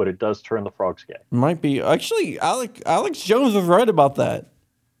 but it does turn the frogs gay. Might be. Actually, Alex Jones was right about that.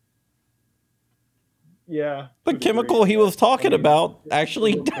 Yeah. The chemical he was talking about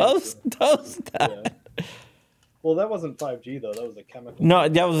actually does that. Yeah. Well, that wasn't 5G though. That was a chemical. No,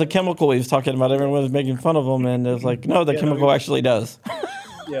 that was a chemical he was talking about. Everyone was making fun of him, and it was like, no, the chemical actually does.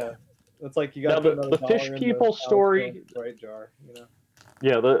 Yeah, it's like you got the fish people story, right jar,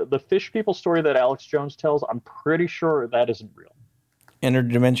 Yeah, the fish people story that Alex Jones tells, I'm pretty sure that isn't real.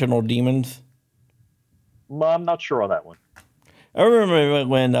 Interdimensional demons. I'm not sure on that one. I remember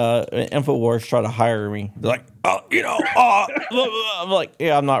when InfoWars tried to hire me. They're like, I'm like,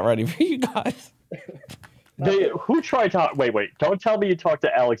 yeah, I'm not ready for you guys. Who tried to? Wait! Don't tell me you talked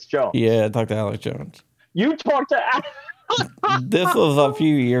to Alex Jones. Yeah, I talked to Alex Jones. You talked to Alex. This was a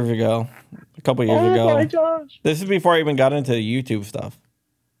few years ago, a couple years ago. Oh my gosh! This is before I even got into the YouTube stuff.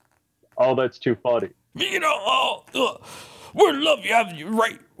 Oh, that's too funny. We'd love to have you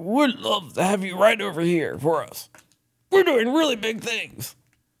right. We'd love to have you right over here for us. We're doing really big things.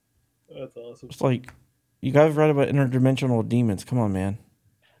 That's awesome. It's like, you guys read about interdimensional demons. Come on, man.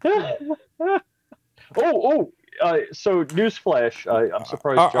 So newsflash. I'm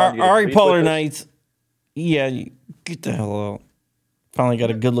surprised John. You didn't Ari lead Polar with this. Knights. Yeah, get the hell out. Finally got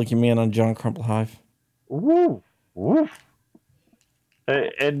a good-looking man on John Crumple Hive. Woo, woo.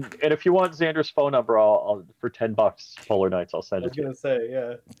 And if you want Xander's phone number, I'll for $10, Polar Nights, I'll send I it was to you. gonna say,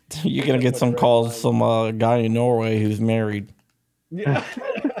 yeah. You're gonna get some calls from a guy in Norway who's married. Yeah.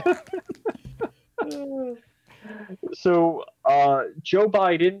 So Joe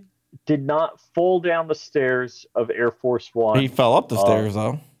Biden did not fall down the stairs of Air Force One. He fell up the stairs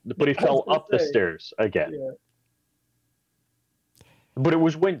though. But he fell up the stairs again. Yeah. But it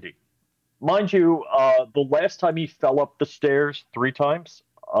was windy. Mind you, the last time he fell up the stairs 3 times,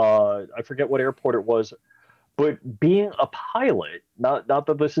 I forget what airport it was, but being a pilot, not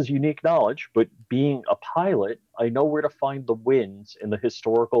that this is unique knowledge, but being a pilot, I know where to find the winds in the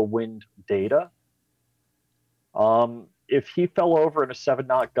historical wind data. If he fell over in a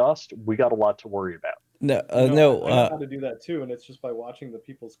 7-knot gust, we got a lot to worry about. No, I know how to do that too, and it's just by watching the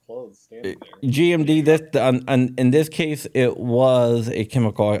people's clothes standing there. GMD. In this case, it was a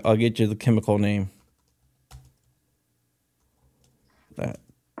chemical. I'll get you the chemical name. That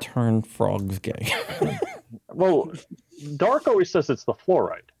turned frogs gay. Well, Dark always says it's the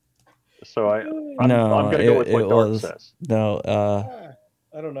fluoride, so I'm gonna go with what Dark says. No,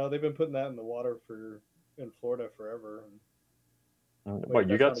 I don't know. They've been putting that in the water in Florida forever. What,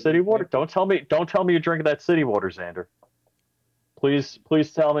 you got city water? Don't tell me you're drinking that city water, Xander. Please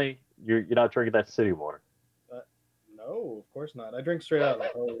tell me you're not drinking that city water. No, of course not. I drink straight out of the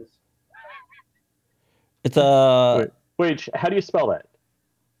hose. It's a wait. How do you spell that?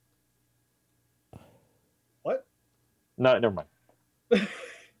 What? No, never mind.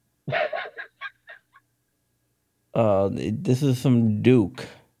 This is some Duke.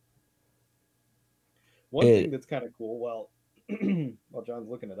 One thing that's kind of cool, while John's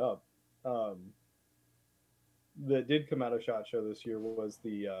looking it up, that did come out of SHOT Show this year was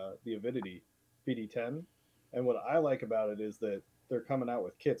the Avidity PD10, and what I like about it is that they're coming out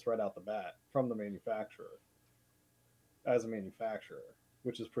with kits right out the bat from the manufacturer, as a manufacturer,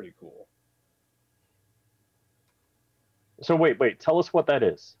 which is pretty cool. So wait, tell us what that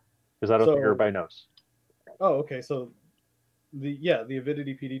is, because I don't think everybody knows. Oh, okay. So the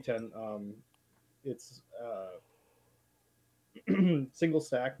Avidity PD10, it's single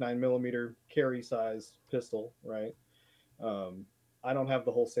stack 9mm carry size pistol, right? I don't have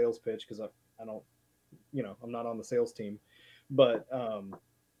the whole sales pitch because I don't, I'm not on the sales team, but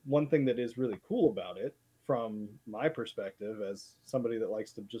one thing that is really cool about it from my perspective as somebody that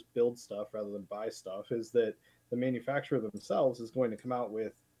likes to just build stuff rather than buy stuff is that the manufacturer themselves is going to come out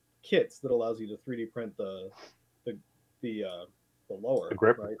with kits that allows you to 3D print the lower, the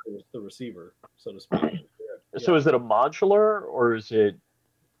grip, right? The receiver, so to speak. So is it a modular, or is it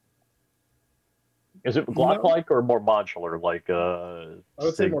Glock-like, or more modular, like I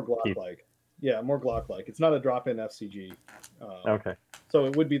would say more Glock-like. Yeah, more Glock-like. It's not a drop-in FCG. Okay. So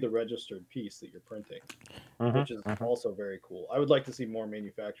it would be the registered piece that you're printing, which is also very cool. I would like to see more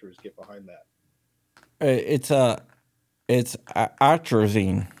manufacturers get behind that. It's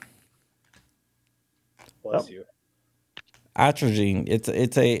atrazine. Bless you. Atrazine. It's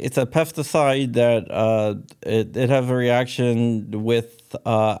a pesticide that it has a reaction with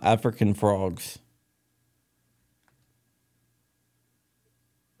African frogs.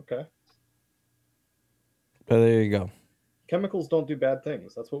 Okay. But there you go. Chemicals don't do bad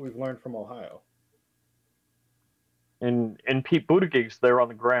things. That's what we've learned from Ohio. And Pete Buttigieg's there on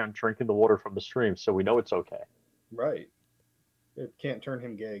the ground drinking the water from the stream, so we know it's okay. Right. It can't turn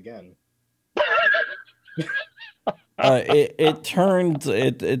him gay again. It turns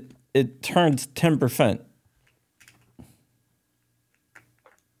 10%.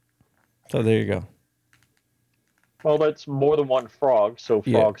 So there you go. Well, that's more than one frog, so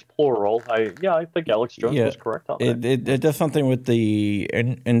frogs plural. I think Alex Jones was correct on that. It does something with the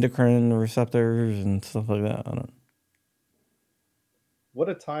endocrine receptors and stuff like that. I don't know. What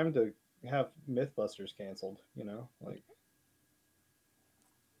a time to have Mythbusters canceled,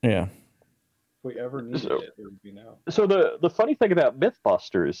 Yeah. If we ever needed it would be now. So the funny thing about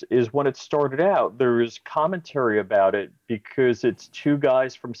Mythbusters is when it started out, there was commentary about it because it's 2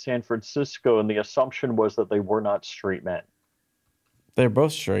 guys from San Francisco, and the assumption was that they were not straight men. They're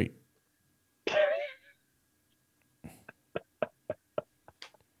both straight.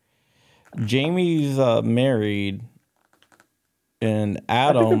 Jamie's married, and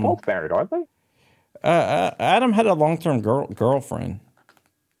Adam. I think they're both married, aren't they? Adam had a long-term girlfriend.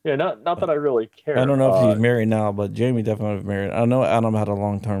 Yeah, not that I really care. I don't know if he's married now, but Jamie definitely was married. I know Adam had a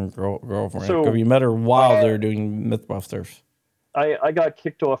long-term girlfriend. So, Because we met her while they were doing Mythbusters. I got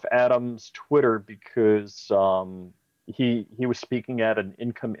kicked off Adam's Twitter because he was speaking at an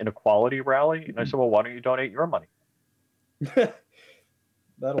income inequality rally, and I said, well, why don't you donate your money?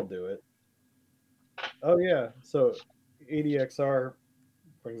 That'll do it. Oh yeah, so ADXR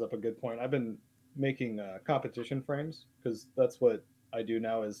brings up a good point. I've been making competition frames because that's what I do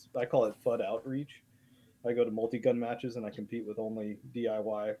now. Is I call it FUD outreach. I go to multi-gun matches and I compete with only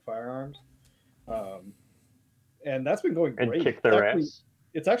DIY firearms, and that's been going great. And kick their ass.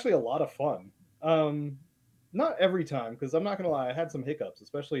 It's actually a lot of fun. Not every time, because I'm not gonna lie, I had some hiccups,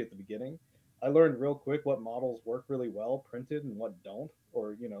 especially at the beginning. I learned real quick what models work really well printed and what don't,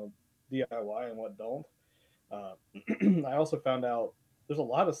 or DIY and what don't. I also found out there's a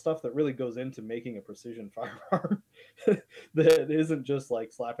lot of stuff that really goes into making a precision firearm that isn't just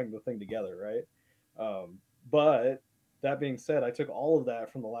like slapping the thing together, right? But that being said, I took all of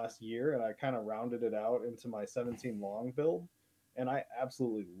that from the last year and I kind of rounded it out into my 17 long build, and I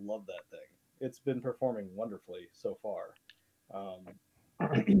absolutely love that thing. It's been performing wonderfully so far.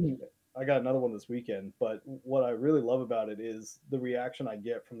 I got another one this weekend, but what I really love about it is the reaction I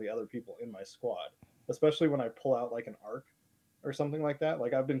get from the other people in my squad, especially when I pull out like an ARC or something like that.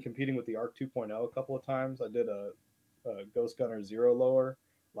 Like I've been competing with the ARC 2.0 a couple of times. I did a Ghost Gunner Zero lower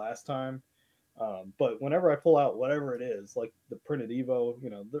last time. But whenever I pull out whatever it is, like the printed Evo,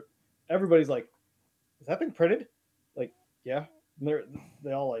 everybody's like, is that thing printed? Like, yeah. And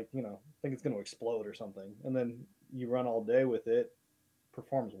they all like, think it's going to explode or something. And then you run all day with it.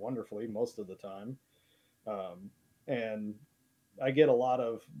 Performs wonderfully most of the time, and I get a lot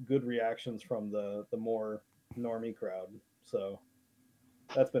of good reactions from the more normie crowd, so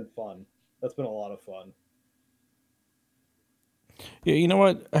that's been fun. That's been a lot of fun. Yeah, you know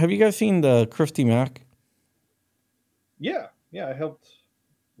what? Have you guys seen the Christy Mac? Yeah, I helped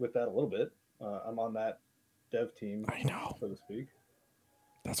with that a little bit. I'm on that dev team, I know, so to speak.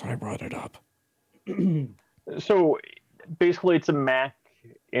 That's why I brought it up. So basically, it's a Mac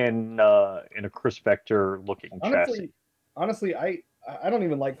in a Chris Vector looking chassis. Honestly, I don't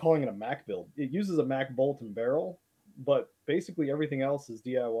even like calling it a Mac build. It uses a Mac bolt and barrel, but basically everything else is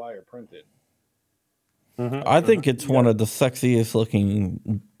DIY or printed. Mm-hmm. I think it's one of the sexiest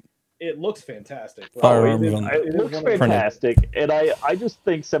looking. It looks fantastic. Firearms. It looks fantastic, and I just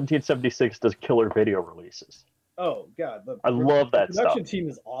think 1776 does killer video releases. Oh God, I love that stuff. The production stuff. team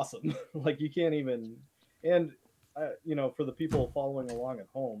is awesome. Like you can't even and. For the people following along at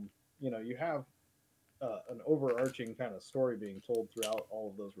home, you have an overarching kind of story being told throughout all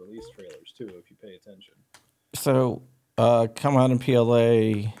of those release trailers too, if you pay attention. So, come out in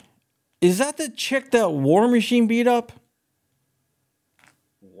PLA. Is that the chick that War Machine beat up?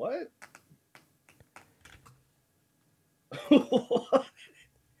 What?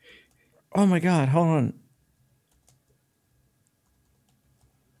 Oh my God! Hold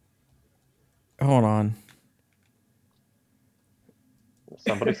on.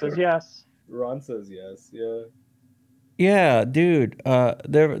 Somebody says yes. Ron says yes. Yeah. Yeah, dude.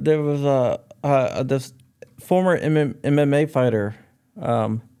 There was this former MMA fighter,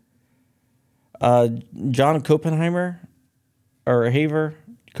 John Copenhaver,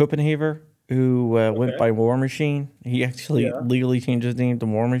 who went by War Machine. He actually legally changed his name to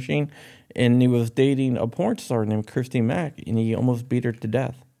War Machine, and he was dating a porn star named Christy Mack, and he almost beat her to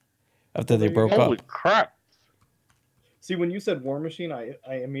death after they broke up. Holy crap! See, when you said War Machine, I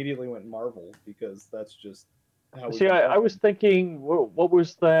immediately went Marvel because that's just how. See, I was thinking, what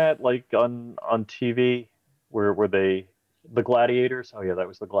was that like on TV? Where were they? The Gladiators? Oh yeah, that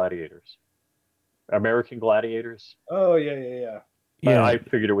was the Gladiators. American Gladiators. Oh yeah. Yeah, I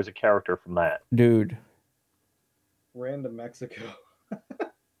figured it was a character from that. Dude. Random Mexico.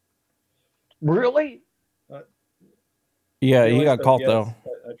 Really? Yeah, he got caught though.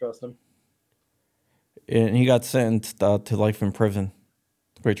 I trust him. And he got sentenced to life in prison.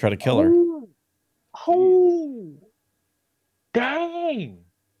 Where he tried to kill her. Oh, dang!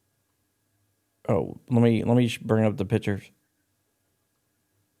 Oh, let me bring up the pictures.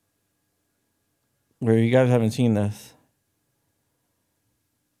 Where you guys haven't seen this.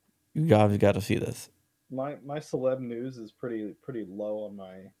 You guys got to see this. My celeb news is pretty low on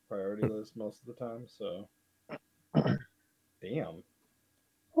my priority list most of the time. So, damn.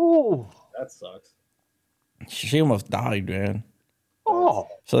 Oh, that sucks. She almost died, man. Oh,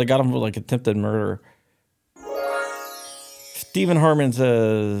 so they got him for like attempted murder. Stephen Harmon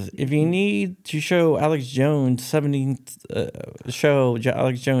says, if you need to show Alex Jones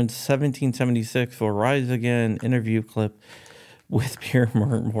 1776 for Rise Again interview clip with Pierre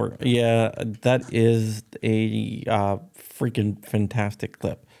Moore. Yeah, that is a freaking fantastic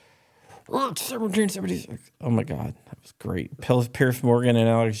clip. 1776. Oh my God, that was great. Pierce Morgan and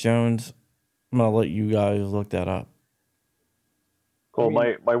Alex Jones. I'm gonna let you guys look that up. Well,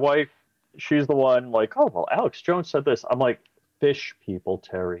 my wife, she's the one like, oh, well, Alex Jones said this. I'm like, fish people,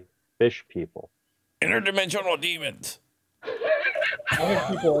 Terry. Fish people. Interdimensional demons. I have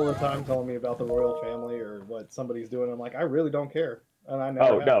people all the time telling me about the royal family or what somebody's doing. I'm like, I really don't care. And I never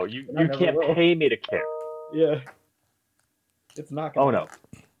Oh, have, no, you can't will. pay me to care. Yeah. It's not going to no.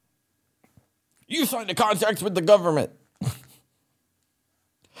 You signed a contract with the government.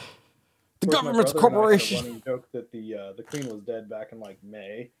 The government's corporation. A running joke that the queen was dead back in like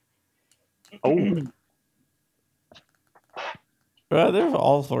May. Oh. There's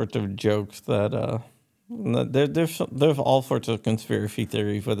all sorts of jokes that there's all sorts of conspiracy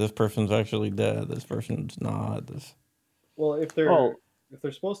theories where this person's actually dead, this person's not. Well, if they're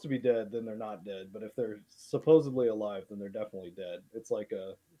supposed to be dead, then they're not dead. But if they're supposedly alive, then they're definitely dead. It's like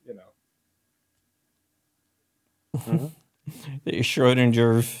Mm-hmm.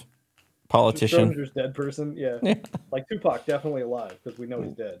 Schrodinger's politician. Schrodinger's dead person, yeah. Like Tupac, definitely alive because we know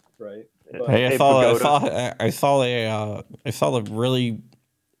he's dead, right? But, hey, I saw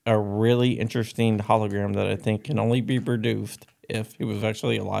a really interesting hologram that I think can only be produced if he was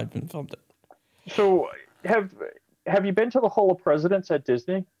actually alive and filmed it. So have you been to the Hall of Presidents at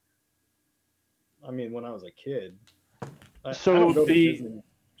Disney? I mean, when I was a kid.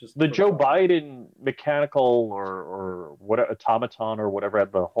 The Joe Biden mechanical or what automaton or whatever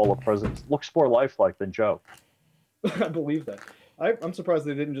at the Hall of Presidents looks more lifelike than Joe. I believe that. I'm surprised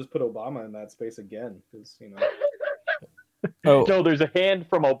they didn't just put Obama in that space again, because No, there's a hand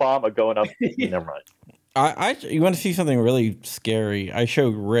from Obama going up. Never mind. You want to see something really scary? I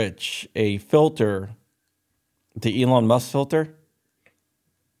showed Rich a filter, the Elon Musk filter.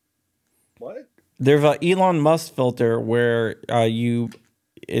 What? There's an Elon Musk filter where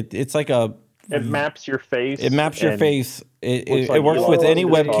it's like it maps your face. It maps your face. It works with any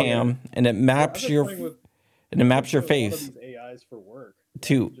webcam, and it maps your face. These AIs for work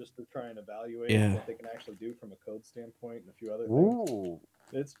just to try and evaluate what they can actually do from a code standpoint and a few other things. Ooh.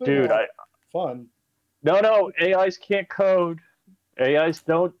 It's been fun. No, AIs can't code. AIs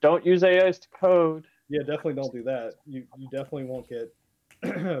don't use AIs to code. Yeah, definitely don't do that. You definitely won't get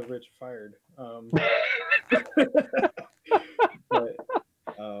Rich fired.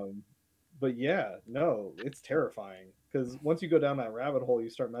 But yeah, no, it's terrifying because once you go down that rabbit hole, you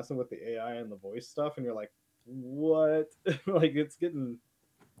start messing with the AI and the voice stuff, and you're like, what? Like they're getting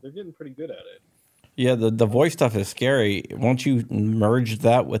pretty good at it. Yeah, the voice stuff is scary. Once you merge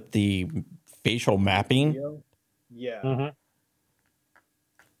that with the facial mapping, yeah. Mm-hmm.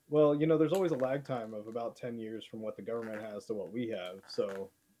 Well, there's always a lag time of about 10 years from what the government has to what we have.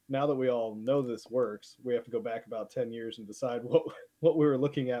 So now that we all know this works, we have to go back about 10 years and decide what we were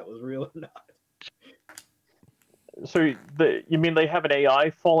looking at was real or not. So you mean they have an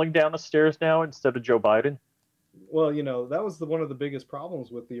AI falling down the stairs now instead of Joe Biden? Well, that was one of the biggest problems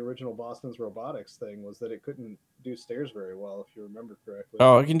with the original Boston's robotics thing was that it couldn't do stairs very well, if you remember correctly.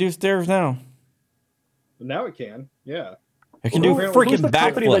 Oh, it can do stairs now. But now it can, yeah. It can do freaking who's the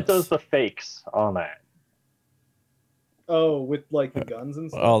company that backflips. does the fakes on that? Oh, with like the guns and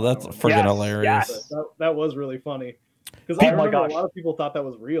stuff. Oh, that's freaking hilarious. Yes. That was really funny. Because I remember a lot of people thought that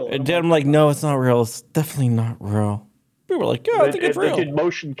was real. And I'm like, no, it's not real. It's definitely not real. People were like, yeah, I think it's real. They did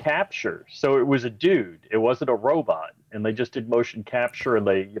motion capture. So it was a dude. It wasn't a robot. And they just did motion capture and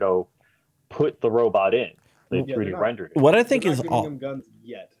they, put the robot in. They 3D rendered it. What I think is them guns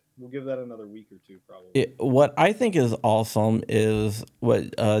yet. We'll give that another week or two, probably. What I think is awesome is what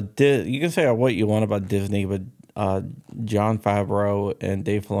you can say what you want about Disney, but Jon Favreau and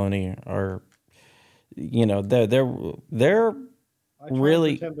Dave Filoni are, they're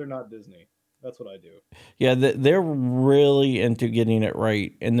really pretend they're not Disney. That's what I do. Yeah, they're really into getting it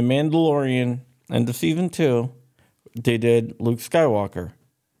right. In The Mandalorian and the season 2, they did Luke Skywalker,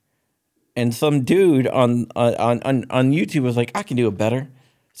 and some dude on YouTube was like, I can do it better.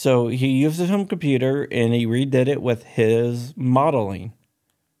 So he used his home computer and he redid it with his modeling.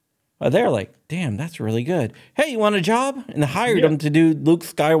 They're like, damn, that's really good. Hey, you want a job? And hired him to do Luke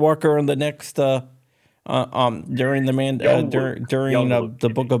Skywalker on the next during the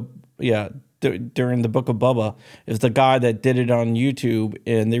Book of Bubba. Is the guy that did it on YouTube,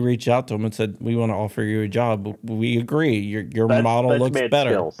 and they reached out to him and said, we want to offer you a job. We agree. Your model looks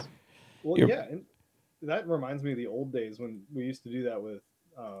better. Well, that reminds me of the old days when we used to do that with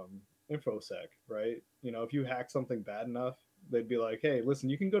InfoSec, right? You know, if you hack something bad enough, they'd be like, "Hey, listen,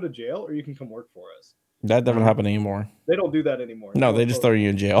 you can go to jail or you can come work for us." That doesn't happen anymore. They don't do that anymore. No, Now they we're just throw you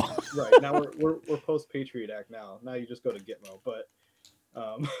in jail. right now we're post Patriot Act now. Now you just go to Gitmo, but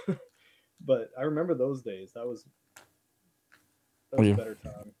but I remember those days. That was Yeah. a better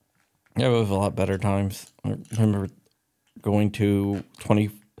time. Yeah, it was a lot better times. I remember going to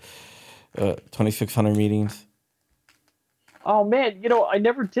 2,600 meetings. Oh man, I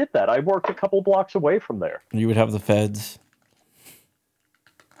never did that. I worked a couple blocks away from there. You would have the feds.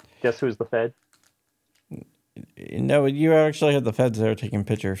 Guess who's the Fed? No, you actually had the feds there taking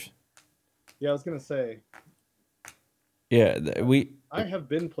pictures. Yeah, I was gonna say Yeah, I have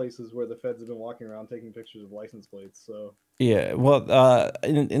been places where the feds have been walking around taking pictures of license plates. So Yeah, well,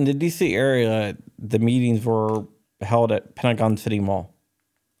 in the DC area, the meetings were held at Pentagon City Mall.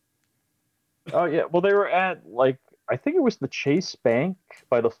 Oh yeah, well they were at I think it was the Chase Bank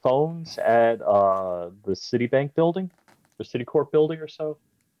by the phones at the Citibank building, the Citicorp building or so,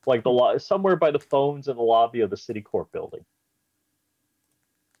 like somewhere by the phones in the lobby of the Citicorp building.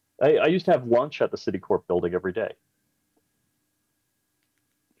 I used to have lunch at the Citicorp building every day.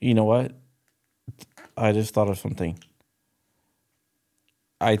 You know what? I just thought of something.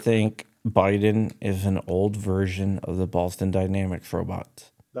 I think Biden is an old version of the Boston Dynamics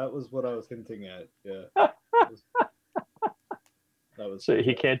robots. that was what I was hinting at. Yeah. That was So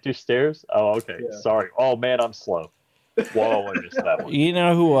he can't do stairs? Oh, okay. Yeah. Sorry. Oh man, I'm slow. Whoa, I missed that one. You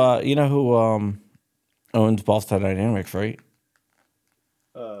know who owns Boston Dynamics, right?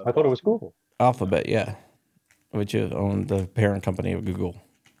 I thought it was Google. Alphabet, yeah, which is owned the parent company of Google.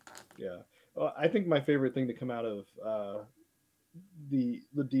 Yeah. Well, I think my favorite thing to come out of the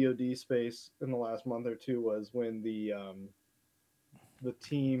DoD space in the last month or two was when the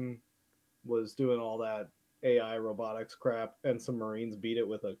team was doing all that AI robotics crap and some Marines beat it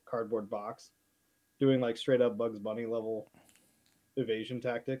with a cardboard box, doing like straight up Bugs Bunny level evasion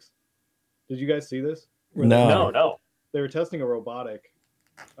tactics. Did you guys see this? No. They were testing a robotic,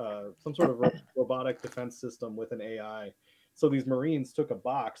 some sort of robotic defense system with an AI. So these Marines took a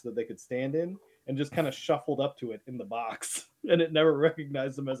box that they could stand in and just kind of shuffled up to it in the box, and it never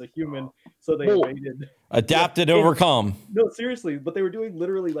recognized them as a human. So they evaded. Adapted, overcome. No, seriously, but they were doing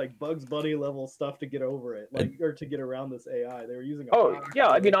literally like Bugs Bunny level stuff to get over it, or to get around this AI. They were using.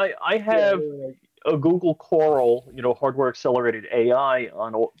 I mean, I have a Google Coral, hardware accelerated AI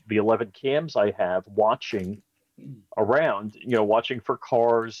on the 11 cams I have watching around, watching for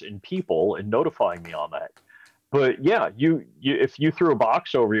cars and people and notifying me on that. But yeah, you if you threw a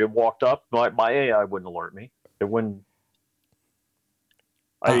box over you and walked up, my AI wouldn't alert me. It wouldn't.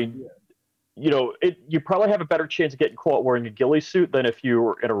 You probably have a better chance of getting caught wearing a ghillie suit than if you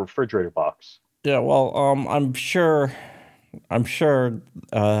were in a refrigerator box. Yeah, well, I'm sure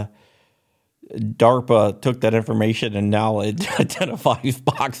DARPA took that information and now it identifies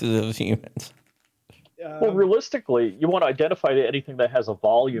boxes as humans. Well, realistically, you want to identify anything that has a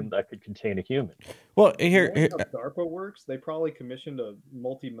volume that could contain a human. Well, here how DARPA works, they probably commissioned a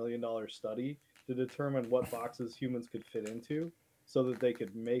multi-million-dollar study to determine what boxes humans could fit into so that they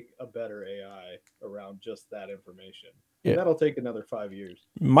could make a better AI around just that information. Yeah. That'll take another 5 years.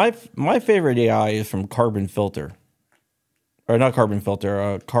 My favorite AI is from Carbon Filter. Or not Carbon Filter,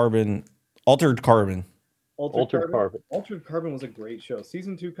 Altered Carbon. Altered Carbon. Altered Carbon was a great show.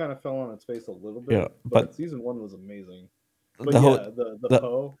 Season 2 kind of fell on its face a little bit. Yeah, but season 1 was amazing. But the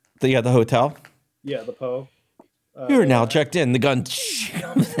Poe. The hotel. Yeah, the Poe. You're now checked in. The gun.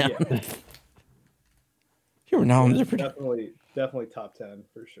 You're now definitely top 10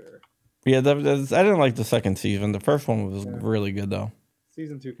 for sure. Yeah, I didn't like the second season. The first one was really good though.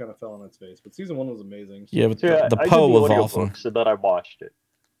 Season 2 kind of fell on its face, but season 1 was amazing. Yeah, but the Poe was awesome. So that I watched it.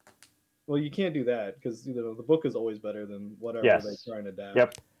 Well, you can't do that because the book is always better than whatever they try and adapt.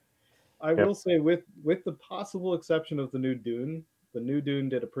 Yep. I will say, with the possible exception of the new Dune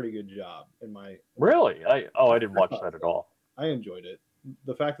did a pretty good job in my. Really? I didn't watch that at all. I enjoyed it.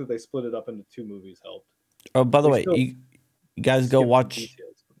 The fact that they split it up into 2 movies helped. Oh, by the way, you guys go watch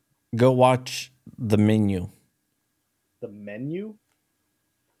The Menu. The Menu?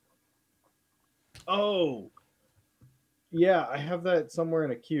 Oh, yeah, I have that somewhere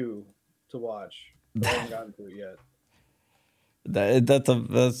in a queue to watch. I haven't gotten to it yet.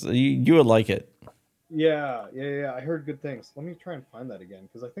 That's you would like it. Yeah. I heard good things. Let me try and find that again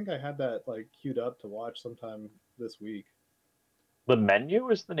because I think I had that queued up to watch sometime this week. The Menu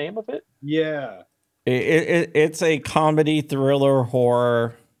is the name of it? Yeah. It's a comedy, thriller,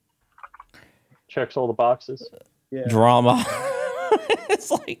 horror. Checks all the boxes. Yeah. Drama.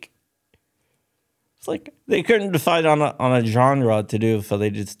 It's like It's like they couldn't decide on a genre to do, so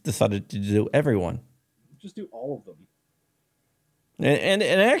they just decided to do everyone. Just do all of them. And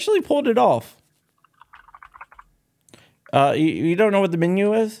it actually pulled it off. You don't know what the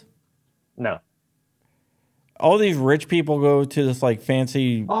menu is? No. All these rich people go to this like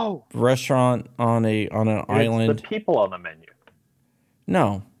fancy restaurant on an island. It's the people on the menu.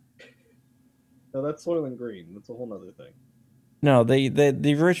 No, that's Soylent Green. That's a whole nother thing. no,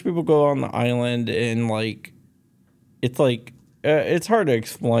 the rich people go on the island and like, it's like it's hard to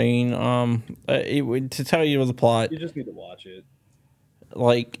explain. To tell you the plot. You just need to watch it.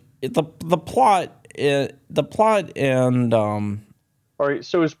 Like the plot and All right.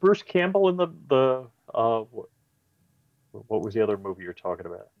 So is Bruce Campbell in the what was the other movie you're talking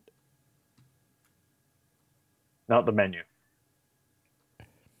about? Not The Menu.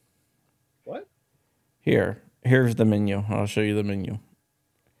 What? Here's the menu. I'll show you the menu.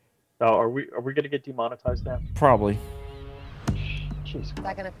 Oh, are we going to get demonetized now? Probably. Jeez. Is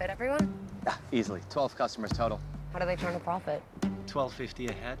that gonna fit everyone? Easily. 12 customers total. How do they turn a profit? $12.50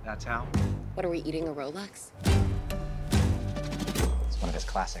 a head, that's how. What are we eating, a Rolex? It's one of his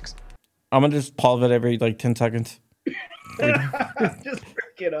classics. I'm gonna just pause it every like 10 seconds. Just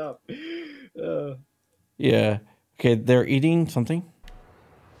break it up. Yeah. Okay, they're eating something.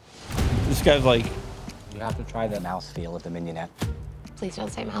 This guy's like, You have to try the mouthfeel of the mignonette. Please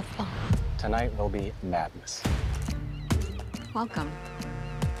don't say mouthful. Tonight will be madness. Welcome.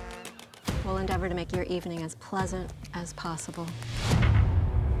 We'll endeavor to make your evening as pleasant as possible.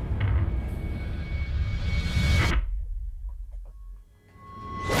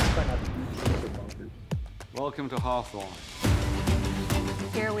 Welcome to Hawthorne.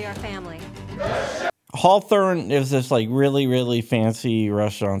 Here we are family. Hawthorne is this like really, really fancy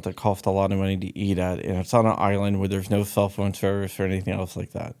restaurant that costs a lot of money to eat at, and it's on an island where there's no cell phone service or anything else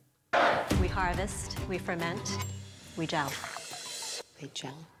like that. We harvest, we ferment, we gel. They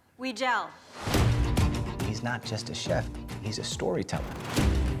gel. We gel. He's not just a chef, he's a storyteller.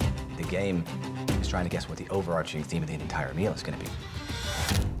 The game is trying to guess what the overarching theme of the entire meal is going to be.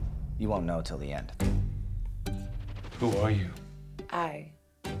 You won't know till the end. Who are you? I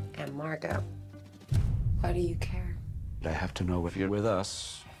am Margot. Why do you care? I have to know if you're with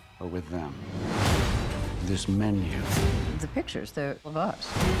us or with them. This menu, The pictures, they're of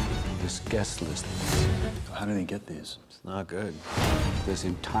us. this guest list, How do they get these? It's not good. this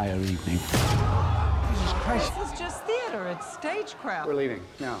entire evening. This is just theater. It's stagecraft. We're leaving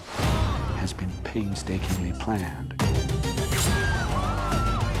now. Has been painstakingly planned.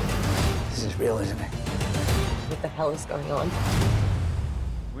 This is real, isn't it? What the hell is going on?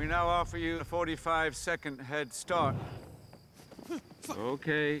 We now offer you a 45-second head start.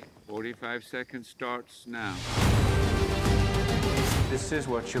 Okay, 45 seconds starts now. This is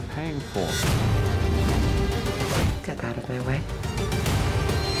what you're paying for. Get out of my way.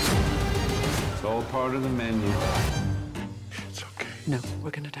 It's all part of the menu. It's okay. No,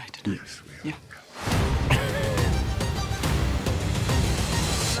 we're gonna die tonight. Yes, we are. Yeah.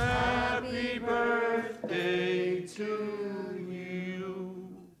 Happy birthday to you.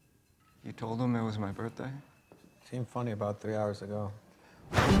 You told them it was my birthday? Seemed funny about 3 hours ago.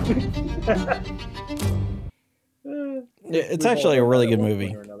 It's actually a really good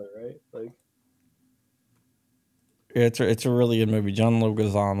movie. Or another, right? Like, It's a really good movie. John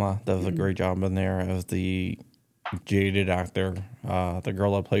Leguizamo does a great job in there as the jaded actor. The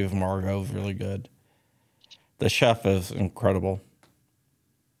girl that plays Margot is really good. The chef is incredible.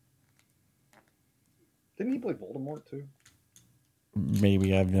 didn't he play Voldemort too?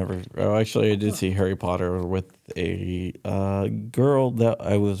 Maybe I've never. Oh, actually, I did see Harry Potter with a girl that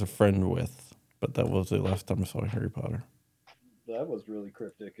I was a friend with, but that was the last time I saw Harry Potter. That was really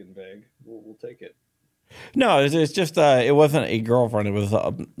cryptic and vague. We'll take it. No, it's just it wasn't a girlfriend. It was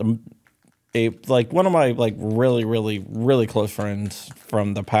a like one of my like really, really, really close friends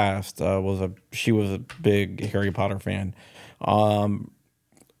from the past. She was a big Harry Potter fan.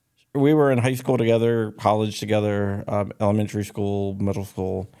 We were in high school together, college together, elementary school, middle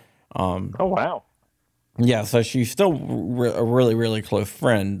school. Oh, wow. Yeah, so she's still a really, really close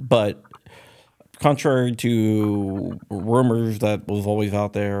friend. But contrary to rumors that was always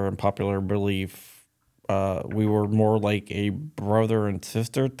out there and popular belief, we were more like a brother and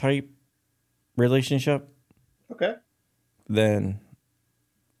sister type relationship. Okay. Then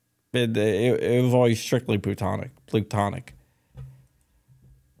it was always strictly plutonic.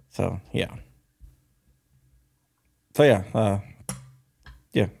 So yeah. Yeah.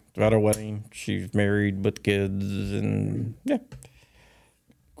 At our wedding, she's married with kids, and yeah,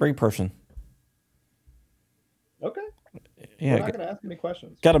 great person. Okay. Yeah, We're not going to ask any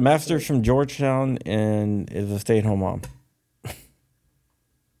questions. got a master's from Georgetown and is a stay-at-home mom.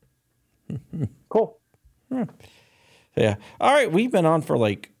 Cool. Yeah. All right, we've been on for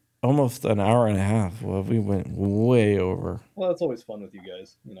like almost an hour and a half. Well, we went way over. Well, it's always fun with you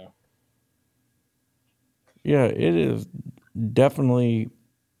guys, Yeah, it is definitely.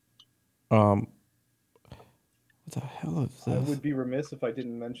 What the hell is I this? would be remiss if I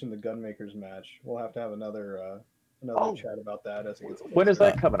didn't mention the Gunmakers match. We'll have to have another chat about that as it gets closer. When is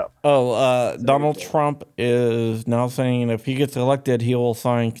that coming up? Donald Trump is now saying if he gets elected, he will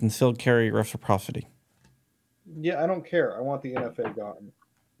sign concealed carry reciprocity. Yeah, I don't care. I want the NFA gone.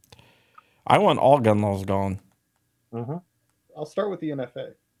 I want all gun laws gone. Mm-hmm. I'll start with the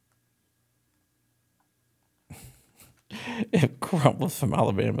NFA. If Crump was from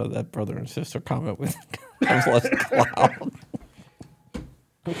Alabama, that brother and sister comment was less cloud.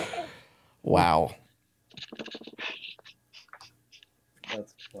 Wow.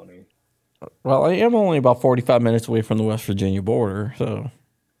 That's funny. Well, I am only about 45 minutes away from the West Virginia border, so.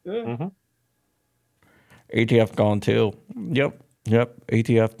 Yeah. Mm-hmm. ATF gone too. Yep.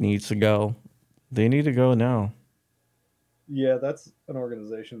 ATF needs to go. They need to go now. Yeah, that's an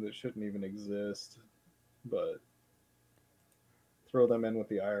organization that shouldn't even exist, but throw them in with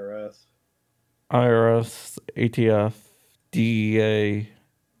the IRS. IRS, ATF, DEA,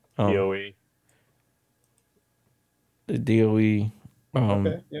 DOE. The DOE.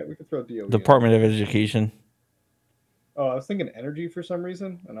 Okay, yeah, we could throw DOE Department of Education. Oh, I was thinking energy for some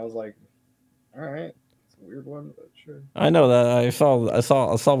reason, and I was like, all right, it's a weird one, but sure. I know that. I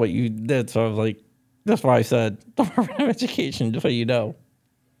saw what you did, so I was like, that's why I said Department of Education, just so you know.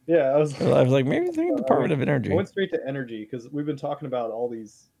 Yeah, I was like, maybe think Department of Energy. I went straight to energy because we've been talking about all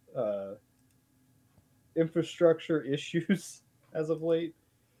these infrastructure issues as of late,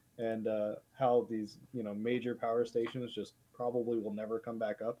 and how these major power stations just probably will never come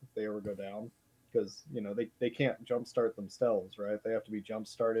back up if they ever go down, because they can't jumpstart themselves, right? They have to be jump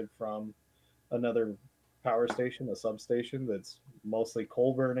started from another power station, a substation that's mostly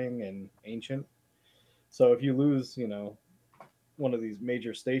coal burning and ancient. So if you lose, one of these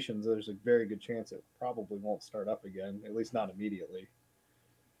major stations, there's a very good chance it probably won't start up again, at least not immediately.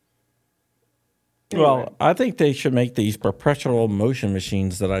 Anyway. Well, I think they should make these perpetual motion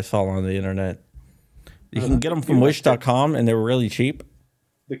machines that I saw on the internet. You can get them from Wish.com, and they're really cheap.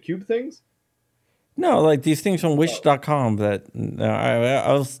 The cube things? No, like these things from Wish.com that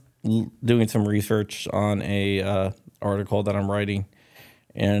I was doing some research on a article that I'm writing,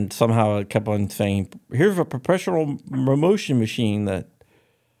 and somehow it kept on saying, here's a perpetual motion machine that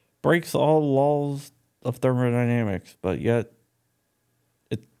breaks all laws of thermodynamics, but yet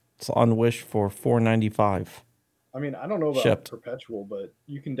it's on Wish for $4.95. I mean, I don't know about shipped. perpetual, but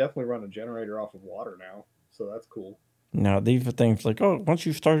you can definitely run a generator off of water now, so that's cool. Now, these are things like, once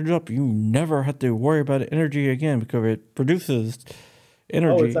you start it up, you never have to worry about energy again because it produces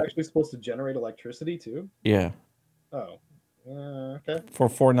energy. Oh, it's actually supposed to generate electricity too? Yeah. Oh, okay. For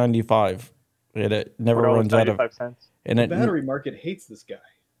 $4.95. It never runs out of... cents. And the it, battery market hates this guy.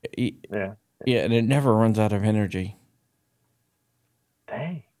 Yeah. Yeah, and it never runs out of energy.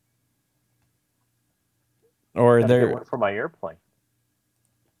 Dang. Or Gotta get they're... one for my airplane.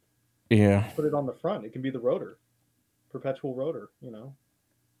 Yeah. Put it on the front. It can be the rotor. Perpetual rotor,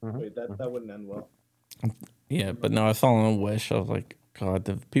 Mm-hmm. Wait, that wouldn't end well. Yeah, but no, I saw it on Wish. I was like, God,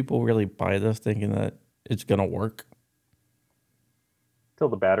 do people really buy this thinking that it's going to work? Till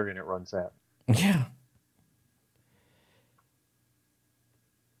the battery in it runs out. Yeah.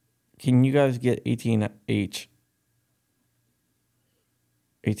 Can you guys get 18H?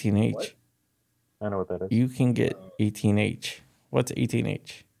 18H? What? I know what that is. You can get 18H. What's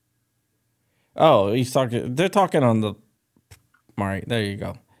 18H? Oh, they're talking on the... All right, there you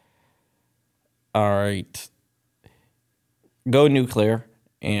go. All right. Go nuclear.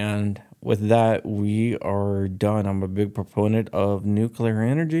 And with that, we are done. I'm a big proponent of nuclear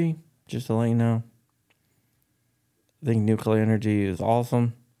energy, just to let you know. I think nuclear energy is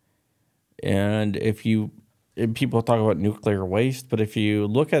awesome. And if people talk about nuclear waste, but if you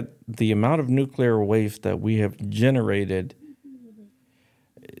look at the amount of nuclear waste that we have generated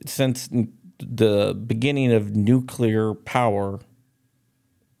since the beginning of nuclear power,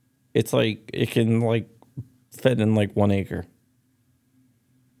 it's like it can fit in 1 acre.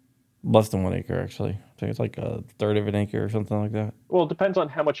 Less than 1 acre, actually. I think it's like a third of an acre or something like that. Well, it depends on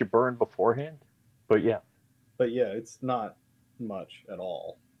how much you burn beforehand, but yeah. But yeah, it's not much at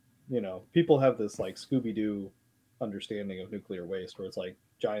all. People have this Scooby-Doo understanding of nuclear waste where it's like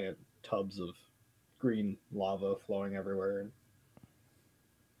giant tubs of green lava flowing everywhere. And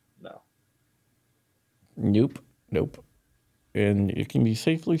no. Nope. and it can be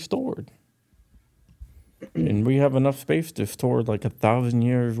safely stored. And we have enough space to store like 1,000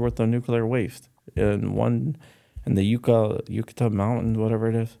 years worth of nuclear waste in the Yucatan Mountains, whatever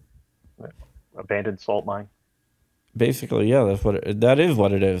it is. Abandoned salt mine. Basically, yeah, that is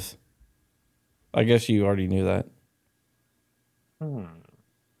what it is. I guess you already knew that.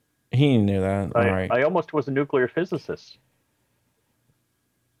 He knew that. All right. I almost was a nuclear physicist.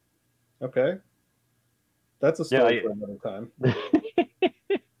 Okay. That's a story for another time.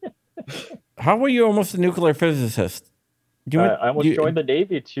 How were you almost a nuclear physicist? I almost joined the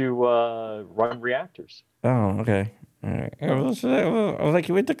Navy to run reactors. Oh, okay. All right. I was like,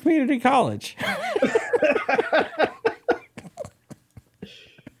 you went to community college.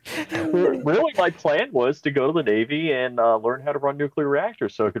 Really, my plan was to go to the Navy and learn how to run nuclear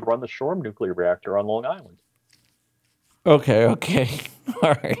reactors so I could run the Shoreham nuclear reactor on Long Island. Okay. All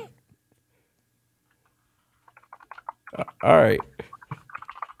right. All right.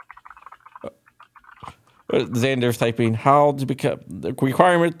 Xander's typing, how to become the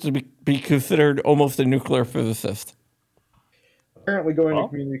requirement to be considered almost a nuclear physicist. Apparently going to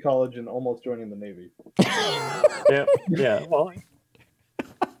community college and almost joining the Navy. Yeah. Well,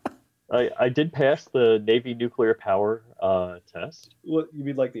 I did pass the Navy nuclear power test. What, you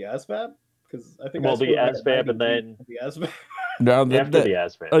mean like the ASVAB? Because I think the ASVAB and then the ASVAB. No, after the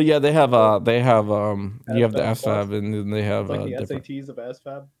ASVAB. Oh yeah, they have you have the ASVAB and then they have like the different... SATs of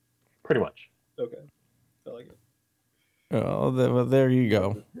ASVAB. Pretty much. Okay, I like it. Oh, well, there you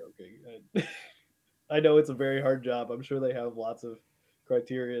go. Okay. I know it's a very hard job. I'm sure they have lots of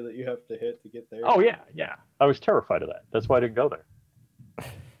criteria that you have to hit to get there. Oh yeah. I was terrified of that. That's why I didn't go there.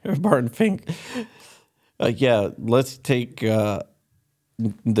 Barton Fink. Let's take the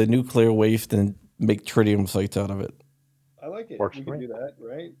nuclear waste and make tritium sites out of it. I like it. Works we for can me. do that,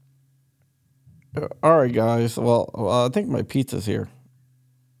 right? All right, guys. Well, I think my pizza's here.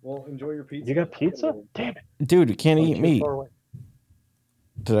 Well, enjoy your pizza. You got pizza? Damn it. Dude, you can't eat meat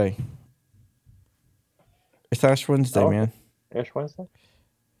today. It's Ash Wednesday, man. Ash Wednesday?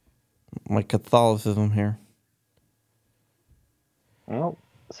 My Catholicism here. Well,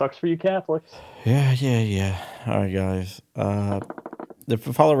 sucks for you Catholics. Yeah. All right, guys.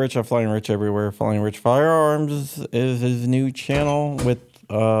 Follow Rich at Flying Rich everywhere. Flying Rich Firearms is his new channel with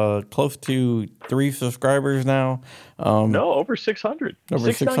close to 3 subscribers now. No, over 600.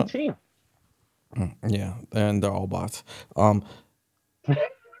 Over 619. Yeah, and they're all bots.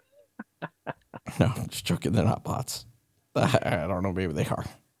 No, I'm just joking. They're not bots. I don't know. Maybe they are.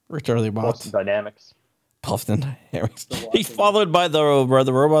 Rich, are they bots? Boston Dynamics. He's followed by the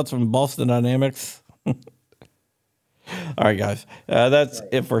robots from Boston Dynamics. All right, guys. That's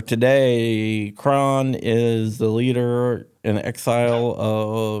it for today. Kron is the leader in exile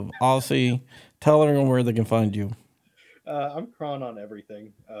of Aussie. Tell everyone where they can find you. I'm Kron on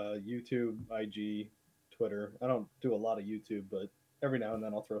everything. YouTube, IG, Twitter. I don't do a lot of YouTube, but every now and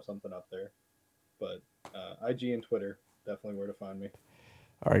then I'll throw something up there. But IG and Twitter, definitely where to find me.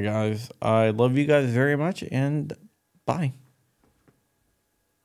 All right, guys. I love you guys very much, and bye.